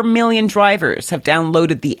 4 million drivers have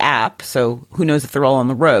downloaded the app. So who knows if they're all on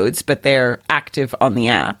the roads, but they're active on the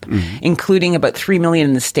app, including about 3 million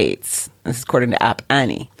in the States. This is according to App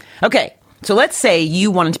Annie. Okay, so let's say you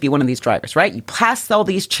wanted to be one of these drivers, right? You passed all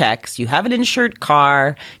these checks, you have an insured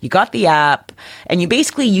car, you got the app, and you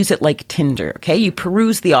basically use it like Tinder, okay? You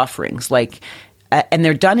peruse the offerings, like... and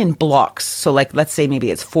they're done in blocks. So like, let's say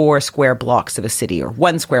maybe it's 4 square blocks of a city or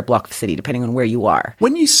 1 square block of a city, depending on where you are.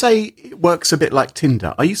 When you say it works a bit like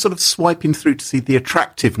Tinder, are you sort of swiping through to see the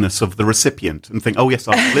attractiveness of the recipient and think, oh yes,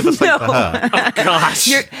 I'll deliver something for her? Oh, gosh.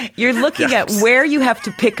 You're looking at where you have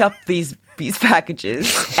to pick up these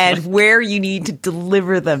packages and where you need to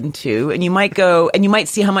deliver them to. And you might go and you might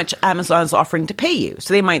see how much Amazon's offering to pay you.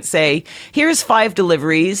 So they might say, here's 5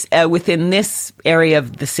 deliveries within this area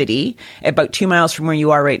of the city, about 2 miles from where you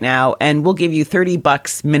are right now. And we'll give you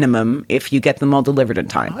 $30 minimum if you get them all delivered in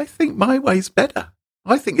time. I think my way's better.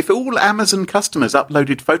 I think if all Amazon customers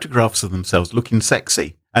uploaded photographs of themselves looking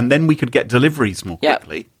sexy, and then we could get deliveries more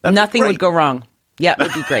quickly, nothing would go wrong. Yeah, it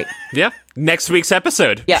would be great. Yeah. Next week's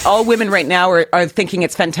episode. Yeah, all women right now are thinking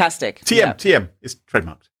it's fantastic. TM, it's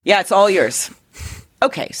trademarked. Yeah, it's all yours.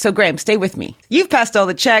 Okay, so Graham, stay with me. You've passed all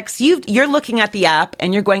the checks. You're looking at the app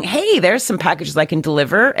and you're going, hey, there's some packages I can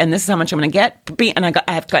deliver and this is how much I'm going to get. And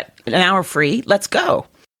I have got an hour free. Let's go.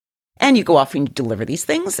 And you go off and you deliver these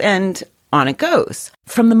things and on it goes.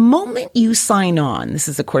 From the moment you sign on, this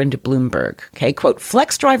is according to Bloomberg, okay, quote,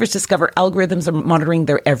 Flex drivers discover algorithms are monitoring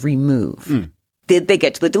their every move. Did they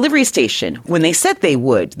get to the delivery station when they said they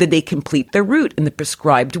would? Did they complete their route in the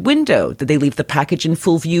prescribed window? Did they leave the package in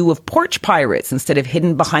full view of porch pirates instead of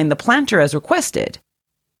hidden behind the planter as requested?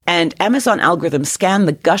 And Amazon algorithms scan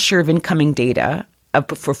the gusher of incoming data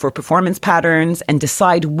for performance patterns and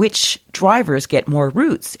decide which drivers get more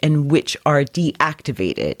routes and which are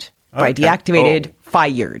deactivated. By deactivated,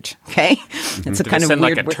 fired. Okay, it's a kind of send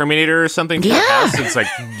weird. Like a Terminator or something to the house. It's like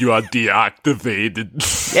you are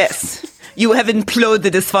deactivated. Yes. You have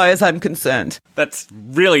imploded as far as I'm concerned. That's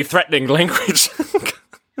really threatening language.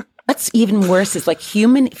 What's even worse is like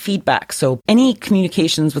human feedback. So any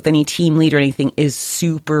communications with any team leader or anything is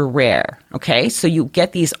super rare. Okay. So you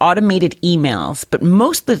get these automated emails, but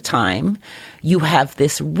most of the time you have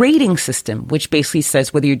this rating system, which basically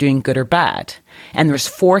says whether you're doing good or bad. And there's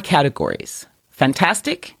 4 categories: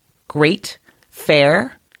 fantastic, great,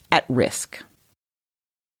 fair, at risk.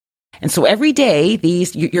 And so every day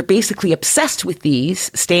you're basically obsessed with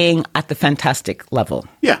these staying at the fantastic level.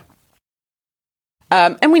 Yeah.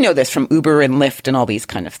 And we know this from Uber and Lyft and all these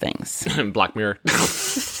kind of things. Black Mirror.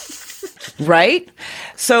 Right?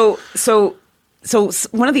 So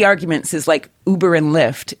one of the arguments is like Uber and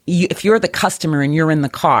Lyft, if you're the customer and you're in the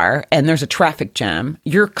car and there's a traffic jam,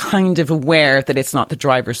 you're kind of aware that it's not the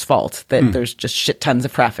driver's fault, that there's just shit tons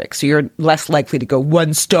of traffic. So you're less likely to go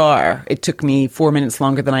 1 star. It took me 4 minutes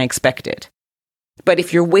longer than I expected. But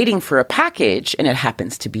if you're waiting for a package and it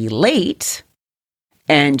happens to be late,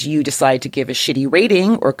 and you decide to give a shitty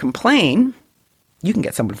rating or complain, you can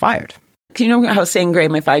get someone fired. You know how I was saying,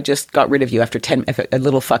 Graham, if I just got rid of you after a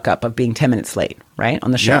little fuck up of being 10 minutes late, right,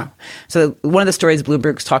 on the show. Yeah. So one of the stories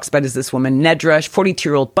Bloomberg talks about is this woman, Nedra,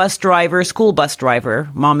 42-year-old bus driver, school bus driver,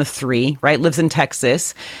 mom of 3, right, lives in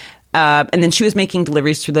Texas. And then she was making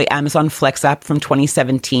deliveries through the Amazon Flex app from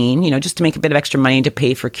 2017, just to make a bit of extra money to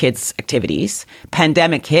pay for kids' activities.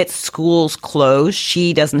 Pandemic hits, schools closed.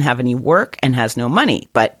 She doesn't have any work and has no money.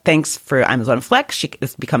 But thanks for Amazon Flex,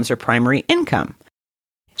 this becomes her primary income.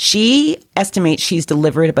 She estimates she's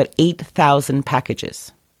delivered about 8,000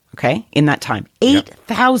 packages, okay, in that time.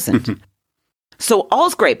 8,000. Yep. So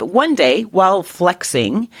all's great, but one day while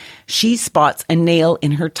flexing, she spots a nail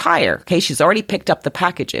in her tire. Okay, she's already picked up the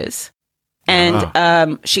packages.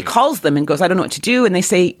 And she calls them and goes, I don't know what to do. And they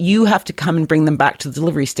say, you have to come and bring them back to the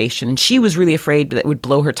delivery station. And she was really afraid that it would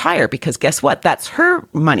blow her tire because guess what? That's her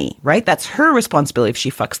money, right? That's her responsibility if she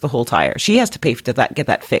fucks the whole tire. She has to pay for that, get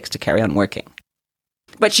that fixed to carry on working.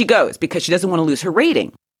 But she goes because she doesn't want to lose her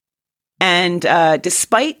rating. And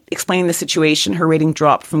despite explaining the situation, her rating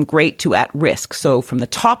dropped from great to at risk. So from the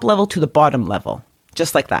top level to the bottom level,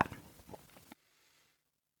 just like that.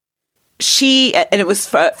 And it was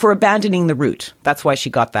for abandoning the route. That's why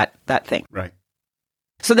she got that thing. Right.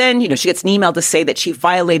 So then, she gets an email to say that she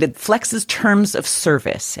violated Flex's terms of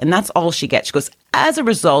service. And that's all she gets. She goes, as a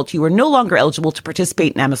result, you are no longer eligible to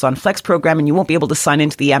participate in Amazon Flex program and you won't be able to sign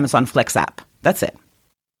into the Amazon Flex app. That's it.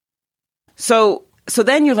 So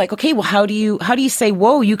then you're like, okay, well, how do you say,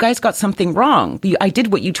 whoa, you guys got something wrong? I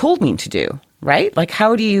did what you told me to do, right? Like,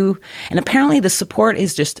 and apparently the support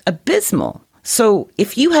is just abysmal. So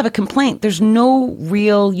if you have a complaint, there's no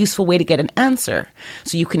real useful way to get an answer.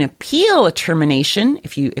 So you can appeal a termination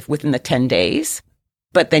if within the 10 days,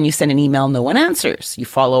 but then you send an email, no one answers. You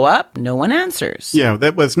follow up, no one answers. Yeah,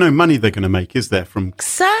 there's no money they're going to make, is there? From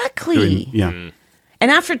exactly. Yeah. And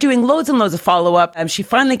after doing loads and loads of follow-up, she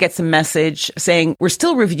finally gets a message saying, we're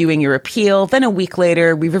still reviewing your appeal. Then a week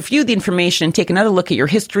later, we've reviewed the information and take another look at your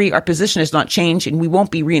history. Our position has not changed, and we won't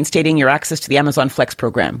be reinstating your access to the Amazon Flex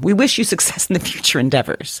program. We wish you success in the future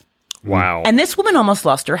endeavors. Wow. And this woman almost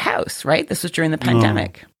lost her house, right? This was during the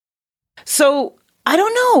pandemic. So I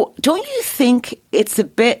don't know. Don't you think it's a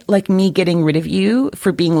bit like me getting rid of you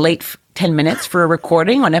for being late 10 minutes for a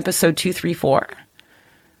recording on episode 234?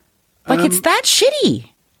 Like, it's that shitty.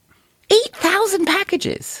 8,000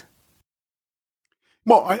 packages.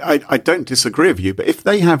 Well, I don't disagree with you, but if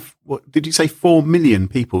they have, what did you say, 4 million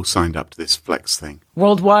people signed up to this Flex thing?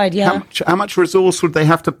 Worldwide, yeah. How much resource would they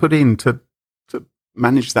have to put in to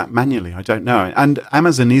manage that manually? I don't know. And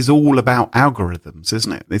Amazon is all about algorithms,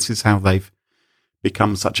 isn't it? This is how they've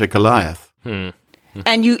become such a Goliath. And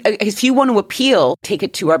if you want to appeal, take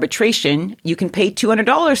it to arbitration, you can pay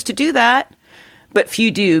 $200 to do that. But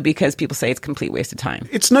few do because people say it's a complete waste of time.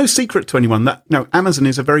 It's no secret to anyone that, Amazon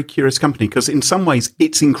is a very curious company because in some ways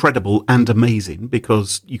it's incredible and amazing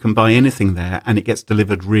because you can buy anything there and it gets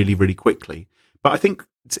delivered really, really quickly. But I think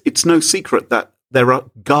it's no secret that they're a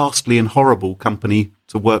ghastly and horrible company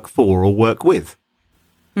to work for or work with.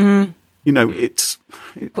 Mm.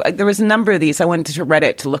 There was a number of these. I went to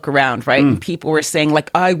Reddit to look around, right? And people were saying,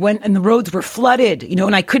 like, I went and the roads were flooded,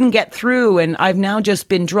 and I couldn't get through. And I've now just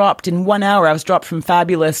been dropped in 1 hour. I was dropped from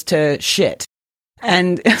fabulous to shit.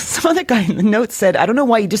 And some other guy in the notes said, I don't know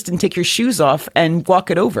why you just didn't take your shoes off and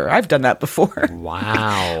walk it over. I've done that before.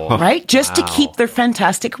 Wow. Right? Just to keep their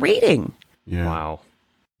fantastic rating. Yeah. Wow.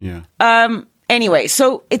 Yeah. Anyway,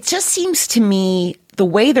 so it just seems to me the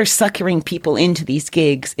way they're suckering people into these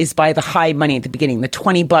gigs is by the high money at the beginning, the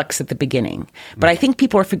 $20 at the beginning. But I think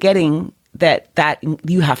people are forgetting that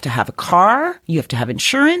you have to have a car, you have to have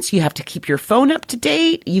insurance, you have to keep your phone up to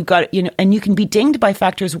date, you've got, and you can be dinged by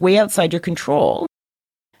factors way outside your control.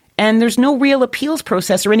 And there's no real appeals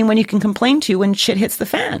process or anyone you can complain to when shit hits the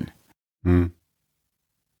fan. And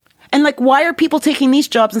like, why are people taking these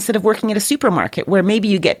jobs instead of working at a supermarket where maybe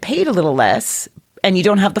you get paid a little less and you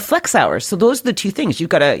don't have the flex hours? So those are the two things.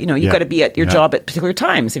 You've got to, got to be at your job at particular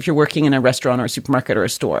times if you're working in a restaurant or a supermarket or a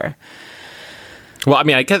store. Well, I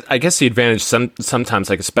mean, I guess the advantage sometimes,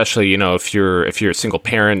 like especially if you're a single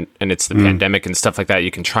parent and it's the pandemic and stuff like that,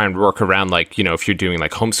 you can try and work around like if you're doing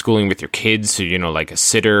like homeschooling with your kids, so like a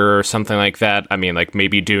sitter or something like that. I mean, like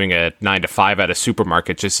maybe doing a 9 to 5 at a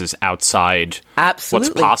supermarket just is outside what's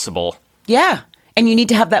possible. Yeah. And you need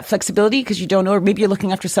to have that flexibility because you don't know, or maybe you're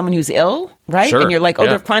looking after someone who's ill, right? Sure. And you're like,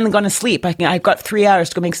 they're finally gone to sleep. I've got 3 hours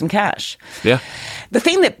to go make some cash. Yeah. The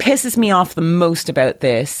thing that pisses me off the most about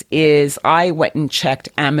this is I went and checked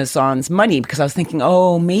Amazon's money because I was thinking,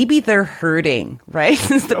 maybe they're hurting, right?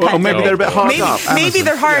 Maybe they're a bit hard up. Maybe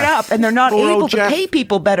they're hard up and they're not able to pay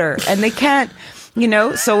people better and they can't.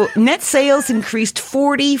 So net sales increased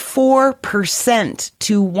 44%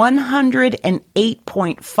 to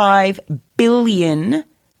 $108.5 billion.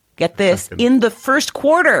 Get this, in the first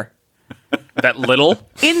quarter. That little?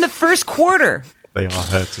 In the first quarter. They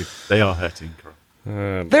are hurting.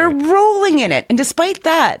 They're rolling in it. And despite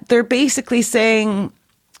that, they're basically saying,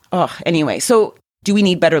 anyway, so do we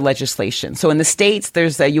need better legislation? So in the States,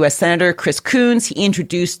 there's a U.S. Senator, Chris Coons. He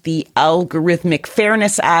introduced the Algorithmic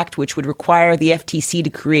Fairness Act, which would require the FTC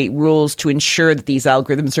to create rules to ensure that these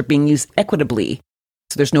algorithms are being used equitably.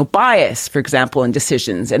 So there's no bias, for example, in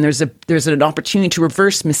decisions. And there's an opportunity to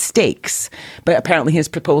reverse mistakes. But apparently his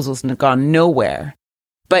proposals have gone nowhere.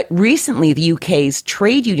 But recently, the UK's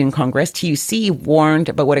Trade Union Congress, TUC, warned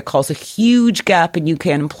about what it calls a huge gap in UK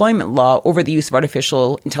unemployment law over the use of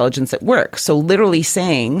artificial intelligence at work. So literally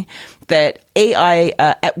saying that AI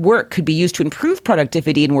at work could be used to improve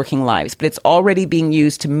productivity in working lives, but it's already being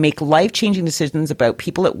used to make life-changing decisions about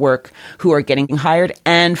people at work who are getting hired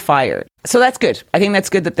and fired. So that's good. I think that's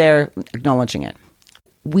good that they're acknowledging it.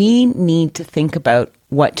 We need to think about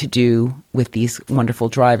what to do with these wonderful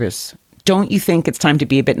drivers. Don't you think it's time to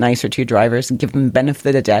be a bit nicer to your drivers and give them the benefit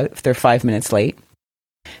of the doubt if they're 5 minutes late?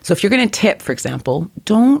 So if you're going to tip, for example,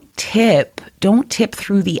 don't tip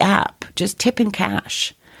through the app. Just tip in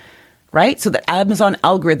cash, right? So that Amazon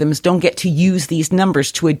algorithms don't get to use these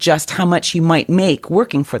numbers to adjust how much you might make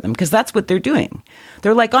working for them, because that's what they're doing.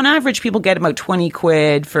 They're like, on average, people get about 20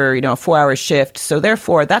 quid for, a 4-hour shift. So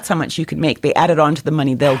therefore, that's how much you can make. They add it on to the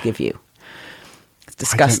money they'll give you. It's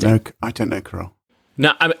disgusting. I don't know, Carol.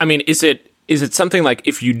 No, I mean, is it something like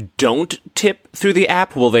if you don't tip through the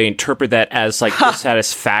app, will they interpret that as like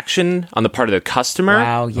dissatisfaction on the part of the customer?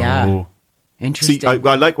 Wow, yeah. Oh. Interesting. See, I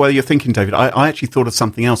like where you're thinking, David. I actually thought of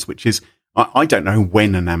something else, which is, I don't know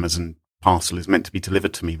when an Amazon parcel is meant to be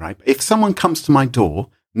delivered to me, right? But if someone comes to my door,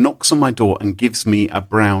 knocks on my door and gives me a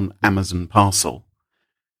brown Amazon parcel,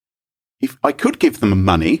 if I could give them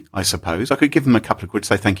money, I suppose. I could give them a couple of quid,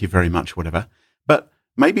 say thank you very much, whatever. But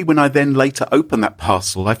maybe when I then later open that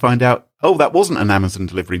parcel, I find out, that wasn't an Amazon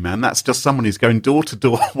delivery man. That's just someone who's going door to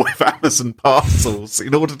door with Amazon parcels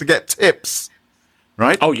in order to get tips.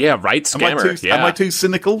 Right? Oh, yeah, right. Scammer. Am I too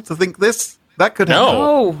cynical to think this? That could happen.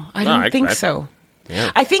 No, I don't think so.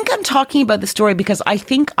 Yeah. I think I'm talking about the story because I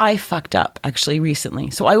think I fucked up actually recently.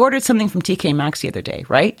 So I ordered something from TK Maxx the other day,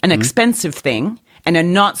 right? An expensive thing and a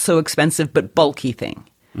not so expensive but bulky thing.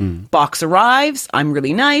 Box arrives. I'm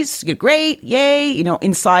really nice. Great. Yay.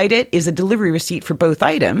 Inside it is a delivery receipt for both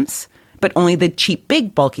items, but only the cheap,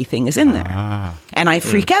 big, bulky thing is in there. And I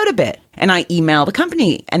freak out a bit and I email the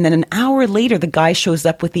company. And then an hour later, the guy shows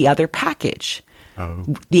up with the other package.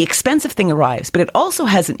 The expensive thing arrives, but it also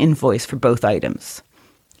has an invoice for both items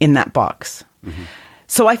in that box.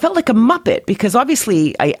 So I felt like a muppet because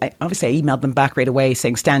obviously I emailed them back right away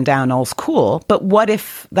saying, stand down, all's cool. But what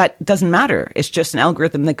if that doesn't matter? It's just an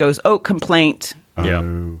algorithm that goes, complaint,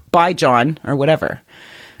 bye, John, or whatever.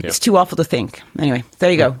 Yep. It's too awful to think. Anyway,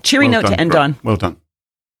 there you go. Cheery note to end on. Well done.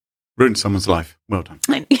 Ruined someone's life. Well done.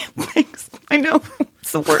 Thanks. I know.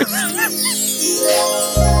 It's the worst.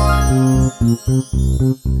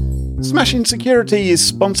 Smashing Security is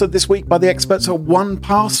sponsored this week by the experts at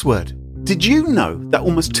 1Password. Did you know that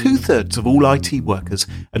almost 2/3 of all IT workers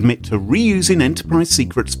admit to reusing enterprise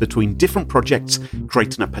secrets between different projects,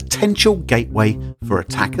 creating a potential gateway for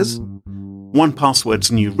attackers?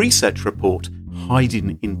 1Password's new research report,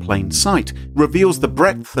 Hiding in Plain Sight, reveals the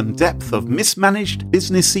breadth and depth of mismanaged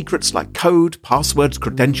business secrets like code, passwords,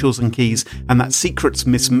 credentials, and keys, and that secrets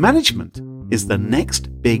mismanagement is the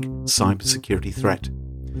next big cybersecurity threat.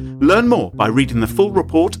 Learn more by reading the full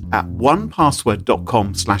report at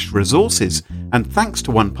onepassword.com/resources, and thanks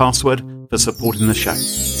to 1Password for supporting the show.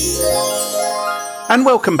 And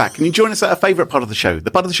welcome back. Can you join us at our favourite part of the show,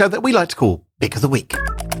 the part of the show that we like to call Pick of the Week.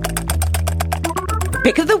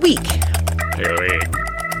 Pick of the week.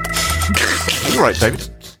 All right, David.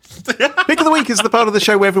 Pick of the Week is the part of the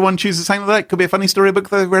show where everyone chooses something like that. Could be a funny story, a book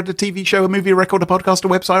they've read, a TV show, a movie, a record, a podcast, a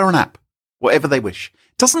website, or an app. Whatever they wish.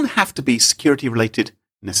 Doesn't have to be security related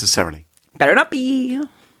necessarily. Better not be.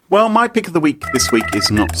 Well, my pick of the week this week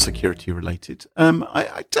is not security related.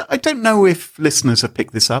 I don't know if listeners have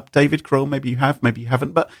picked this up. David Kroll, maybe you have, maybe you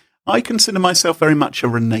haven't, but I consider myself very much a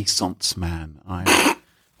Renaissance man. I'm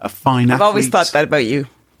a fine athlete. I've always thought that about you.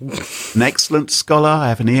 An excellent scholar. I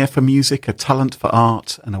have an ear for music, a talent for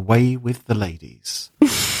art, and a way with the ladies.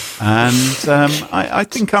 And I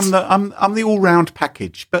think I'm the all-round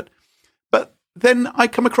package. But then I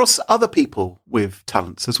come across other people with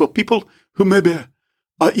talents as well. People who maybe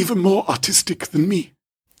are even more artistic than me.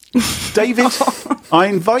 David, I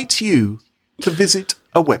invite you to visit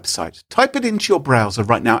a website. Type it into your browser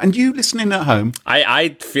right now. And you listening at home.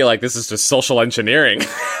 I feel like this is just social engineering.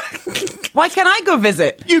 Why can't I go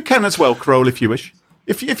visit? You can as well, Kroll, if you wish.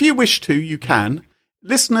 If you wish to, you can.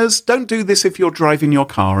 Listeners, don't do this if you're driving your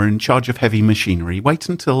car or in charge of heavy machinery. Wait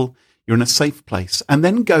until you're in a safe place and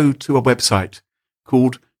then go to a website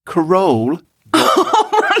called Carole.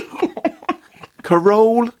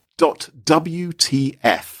 Carole.wtf.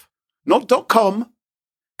 Not .com.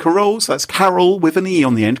 Carole, so that's Carol with an E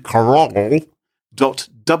on the end. Carole.wtf.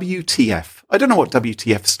 I don't know what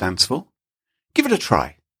WTF stands for. Give it a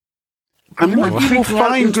try. And what you will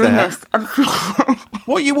find there,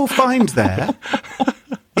 what you will find there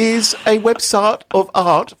is a website of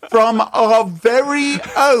art from our very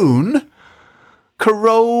own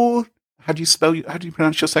Carole. How do you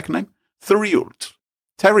pronounce your second name? Theriot.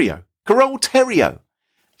 Terrio. Carole Terrio.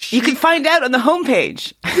 You can find out on the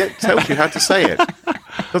homepage. Yeah, it tells you how to say it.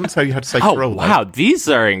 Doesn't tell you how to say Carole. Wow, these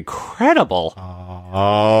are incredible.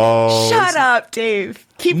 Oh. Shut up, Dave.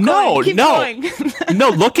 Keep going. No,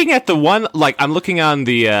 looking at the one, like, I'm looking on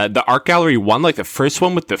the art gallery one, like the first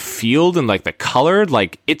one with the field and like the colored,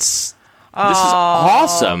 like this is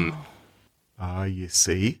awesome. You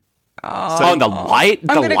see. And the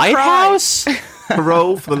lighthouse.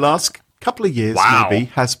 Carole for the last couple of years maybe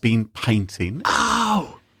has been painting.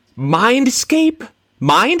 Oh, Mindscape.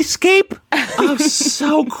 Oh,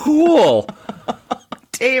 so cool.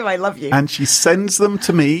 Dave, I love you. And she sends them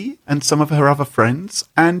to me and some of her other friends,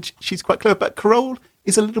 and she's quite clever. But Carole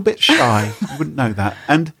is a little bit shy. You wouldn't know that.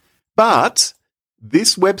 But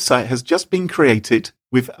this website has just been created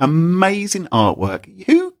with amazing artwork.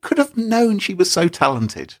 Who could have known she was so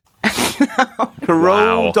talented?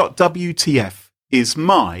 Carole.wtf is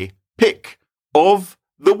my pick of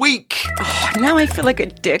the week. Oh, now I feel like a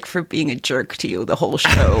dick for being a jerk to you the whole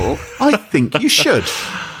show. I think you should.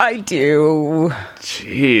 I do.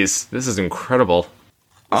 Jeez, this is incredible.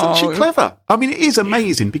 Isn't she clever? I mean, it is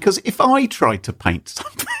amazing because if I tried to paint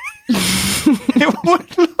something, it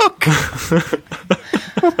would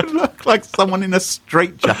look like someone in a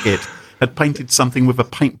straitjacket had painted something with a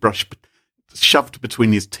paintbrush shoved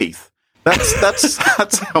between his teeth. That's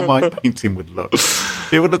how my painting would look.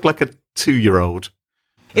 It would look like a 2-year-old.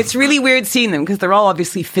 It's really weird seeing them because they're all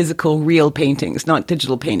obviously physical, real paintings, not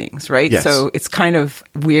digital paintings, right? Yes. So it's kind of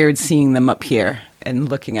weird seeing them up here and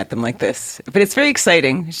looking at them like this. But it's very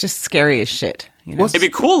exciting. It's just scary as shit. You know? It'd be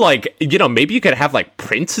cool, like, maybe you could have like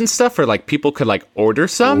prints and stuff, or like people could like order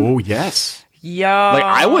some. Oh yes. Yeah. Like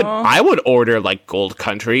I would order like Gold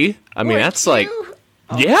Country. I mean, that's like,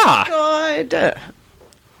 yeah. God.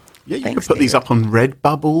 Yeah, you Thanks, could put these David. up on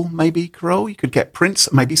Redbubble, maybe, Carole. You could get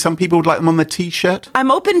prints. Maybe some people would like them on their T-shirt.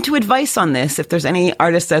 I'm open to advice on this if there's any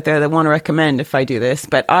artists out there that want to recommend if I do this.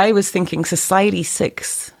 But I was thinking Society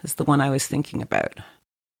 6 is the one I was thinking about.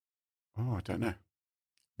 Oh, I don't know.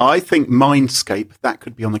 I think Mindscape, that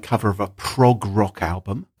could be on the cover of a prog rock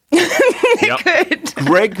album. Yep. Good.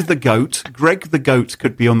 Greg the Goat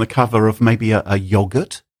could be on the cover of maybe a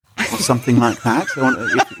yogurt or something like that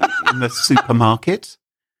in the supermarket.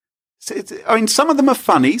 I mean, some of them are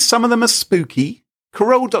funny, some of them are spooky.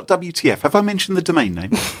 Carole.wtf. Have I mentioned the domain name?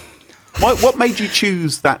 What made you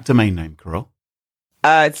choose that domain name, Carole?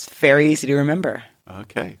 It's very easy to remember.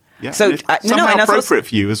 Okay. Yeah. So, and it's somehow and appropriate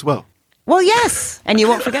for you as well. Well, yes, and you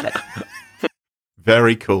won't forget it.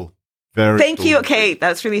 Very cool. Thank cool. you. Okay,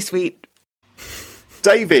 that's really sweet.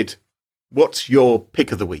 David, what's your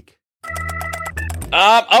pick of the week?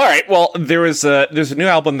 All right. Well, there's a new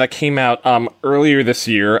album that came out earlier this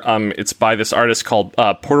year. It's by this artist called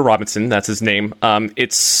Porter Robinson. That's his name.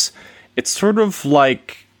 It's sort of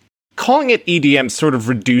like calling it EDM sort of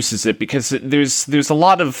reduces it because there's a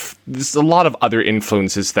lot of other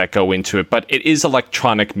influences that go into it, but it is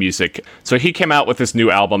electronic music. So he came out with this new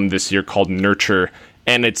album this year called Nurture,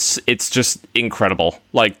 and it's just incredible.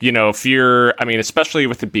 Like, you know, especially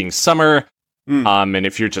with it being summer, and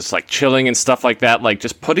if you're just like chilling and stuff like that, like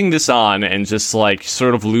just putting this on and just like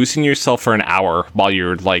sort of losing yourself for an hour while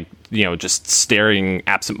you're like, you know, just staring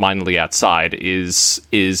absentmindedly outside is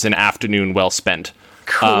an afternoon well spent.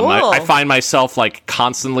 Cool. I find myself like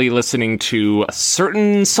constantly listening to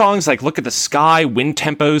certain songs like Look at the Sky, Wind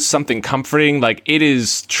Tempos, Something Comforting. Like, it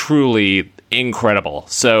is truly incredible.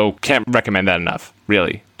 So can't recommend that enough,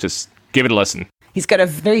 really. Just give it a listen. He's got a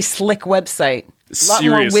very slick website. A lot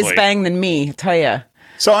more whiz-bang than me, I tell ya.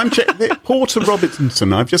 So I'm Porter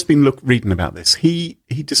Robinson. I've just been reading about this. He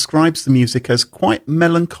describes the music as quite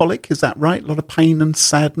melancholic. Is that right? A lot of pain and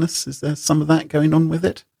sadness. Is there some of that going on with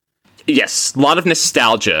it? Yes, a lot of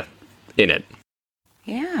nostalgia in it.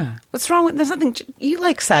 Yeah. What's wrong with... There's nothing... You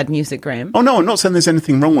like sad music, Graham. Oh, no, I'm not saying there's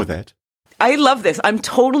anything wrong with it. I love this. I'm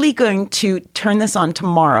totally going to turn this on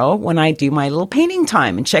tomorrow when I do my little painting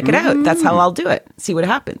time and check it out. That's how I'll do it. See what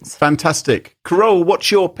happens. Fantastic. Carole, what's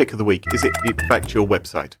your pick of the week? Is it, in fact, your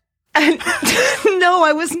website? No,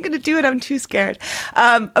 I wasn't going to do it. I'm too scared.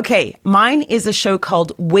 Okay, mine is a show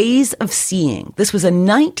called Ways of Seeing. This was a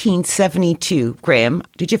 1972. Graham,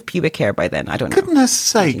 did you have pubic hair by then? I don't know. Goodness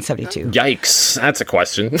sake. 1972. Yikes, that's a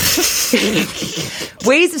question.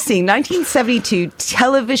 Ways of Seeing, 1972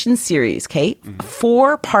 television series, Kate.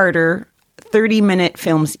 4-parter, 30-minute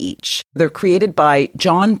films each. They're created by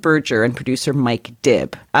John Berger and producer Mike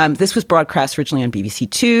Dibb. This was broadcast originally on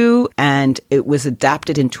BBC Two, and it was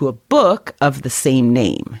adapted into a book of the same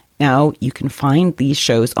name. Now, you can find these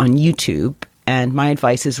shows on YouTube, and my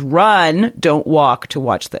advice is run, don't walk to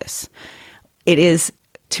watch this. It is,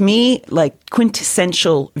 to me, like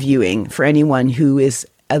quintessential viewing for anyone who is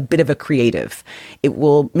a bit of a creative. It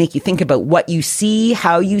will make you think about what you see,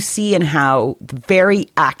 how you see, and how the very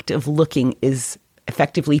act of looking is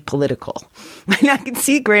effectively political. And I can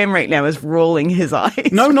see Graham right now is rolling his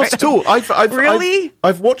eyes. No, not at all. Really?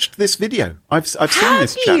 I've watched this video. I've seen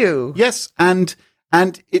this chap. Have you? Yes, and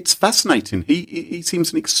it's fascinating. He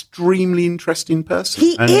seems an extremely interesting person.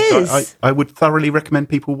 He is. I would thoroughly recommend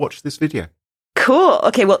people watch this video. Cool.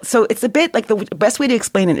 Okay, well, so it's a bit like the best way to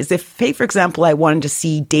explain it is if, say, for example, I wanted to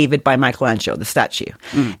see David by Michelangelo, the statue,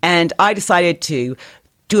 and I decided to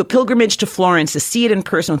do a pilgrimage to Florence to see it in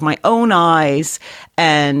person with my own eyes,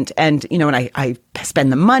 and you know, and I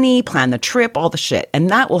spend the money, plan the trip, all the shit, and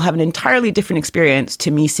that will have an entirely different experience to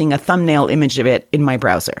me seeing a thumbnail image of it in my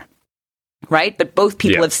browser. Right? But both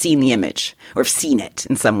people have seen the image or have seen it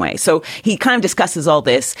in some way. So he kind of discusses all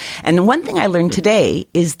this. And the one thing I learned today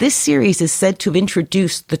is this series is said to have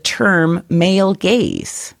introduced the term male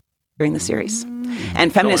gaze during the series.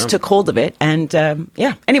 And feminists took hold of it. And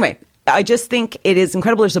anyway, I just think it is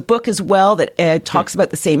incredible. There's a book as well that talks about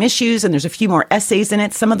the same issues. And there's a few more essays in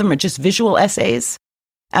it. Some of them are just visual essays.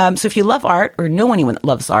 So if you love art or know anyone that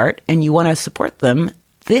loves art and you want to support them,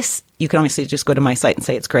 you can obviously just go to my site and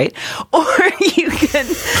say it's great, or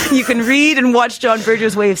you can read and watch John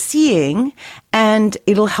Berger's Way of Seeing, and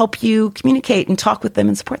it'll help you communicate and talk with them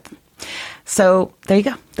and support them. So there you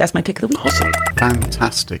go. That's my pick of the week. Awesome.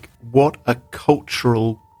 Fantastic. What a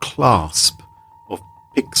cultural clasp of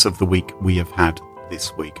picks of the week we have had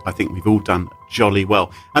this week. I think we've all done jolly well.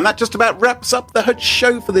 And that just about wraps up the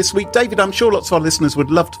show for this week. David, I'm sure lots of our listeners would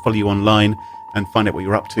love to follow you online and find out what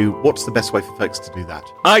you're up to. What's the best way for folks to do that?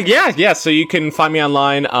 Yeah. So you can find me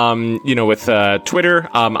online, with Twitter.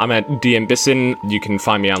 I'm at DM Bisson. You can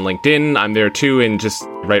find me on LinkedIn. I'm there too, and just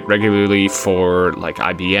write regularly for like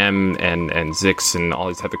IBM and Zix and all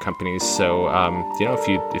these other companies. So,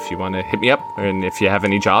 if you want to hit me up, and if you have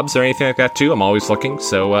any jobs or anything like that too, I'm always looking.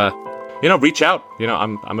 So, reach out.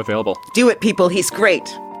 I'm available. Do it, people. He's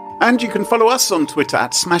great. And you can follow us on Twitter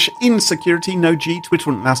at SmashInSecurity, no G.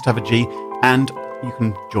 Twitter wouldn't allow us to have a G. And you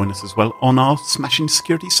can join us as well on our Smashing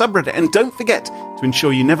Security subreddit. And don't forget, to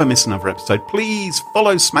ensure you never miss another episode, please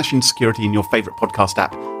follow Smashing Security in your favourite podcast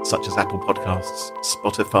app, such as Apple Podcasts,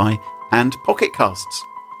 Spotify, and Pocket Casts.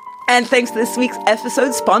 And thanks to this week's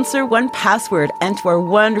episode sponsor, 1Password, and to our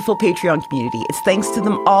wonderful Patreon community. It's thanks to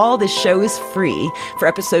them all this show is free. For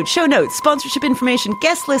episode show notes, sponsorship information,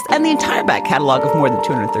 guest list, and the entire back catalogue of more than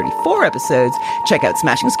 234 episodes, check out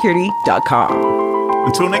SmashingSecurity.com.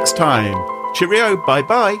 Until next time, cheerio,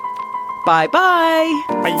 bye-bye. Bye-bye.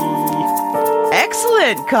 Bye.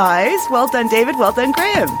 Excellent, guys. Well done, David. Well done,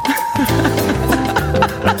 Graham.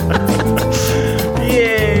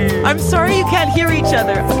 Yay. I'm sorry you can't hear each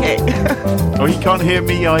other. Okay. Oh, he can't hear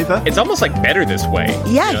me either? It's almost like better this way.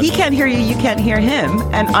 Yeah, You know, he can't hear you, you can't hear him.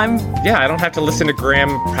 And Yeah, I don't have to listen to Graham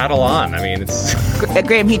prattle on. I mean, it's...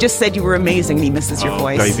 Graham, he just said you were amazing and he misses your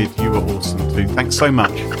voice. David, you were awesome too. Thanks so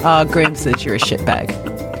much. Graham says you're a shitbag.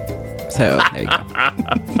 So, there you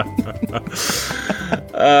go.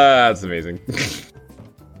 That's amazing.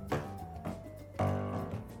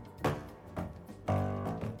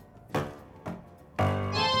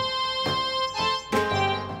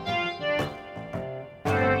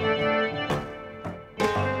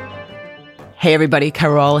 Hey everybody,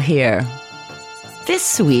 Carol here.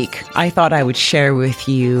 This week, I thought I would share with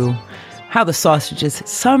you how the sausage is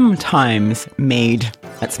sometimes made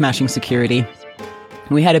at Smashing Security.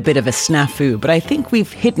 We had a bit of a snafu, but I think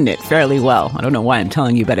we've hidden it fairly well. I don't know why I'm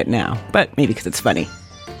telling you about it now, but maybe because it's funny.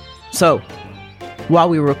 So, while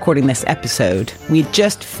we were recording this episode, we had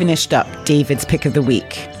just finished up David's pick of the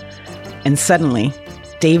week. And suddenly,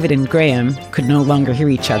 David and Graham could no longer hear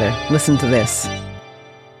each other. Listen to this.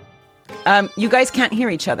 You guys can't hear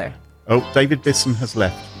each other. Oh, David Bisson has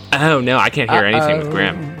left. Oh, no, I can't hear anything with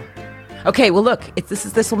Graham. Okay, well, look,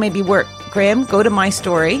 this will maybe work. Graham, go to my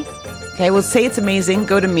story. Okay, we'll say it's amazing.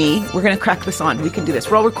 Go to me. We're going to crack this on. We can do this.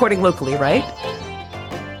 We're all recording locally, right?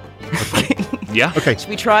 Yeah. Okay. Should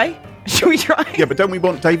we try? Should we try? Yeah, but don't we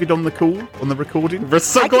want David on the call, on the recording? We're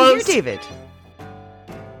so I close. can hear David.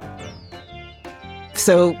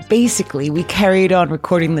 So basically, we carried on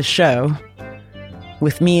recording the show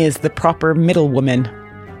with me as the proper middle woman.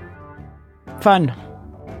 Fun.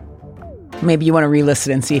 Maybe you want to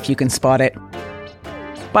re-listen and see if you can spot it.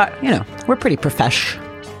 But, you know, we're pretty profesh.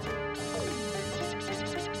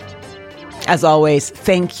 As always,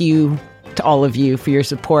 thank you to all of you for your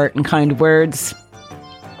support and kind words.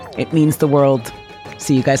 It means the world.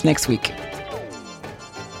 See you guys next week.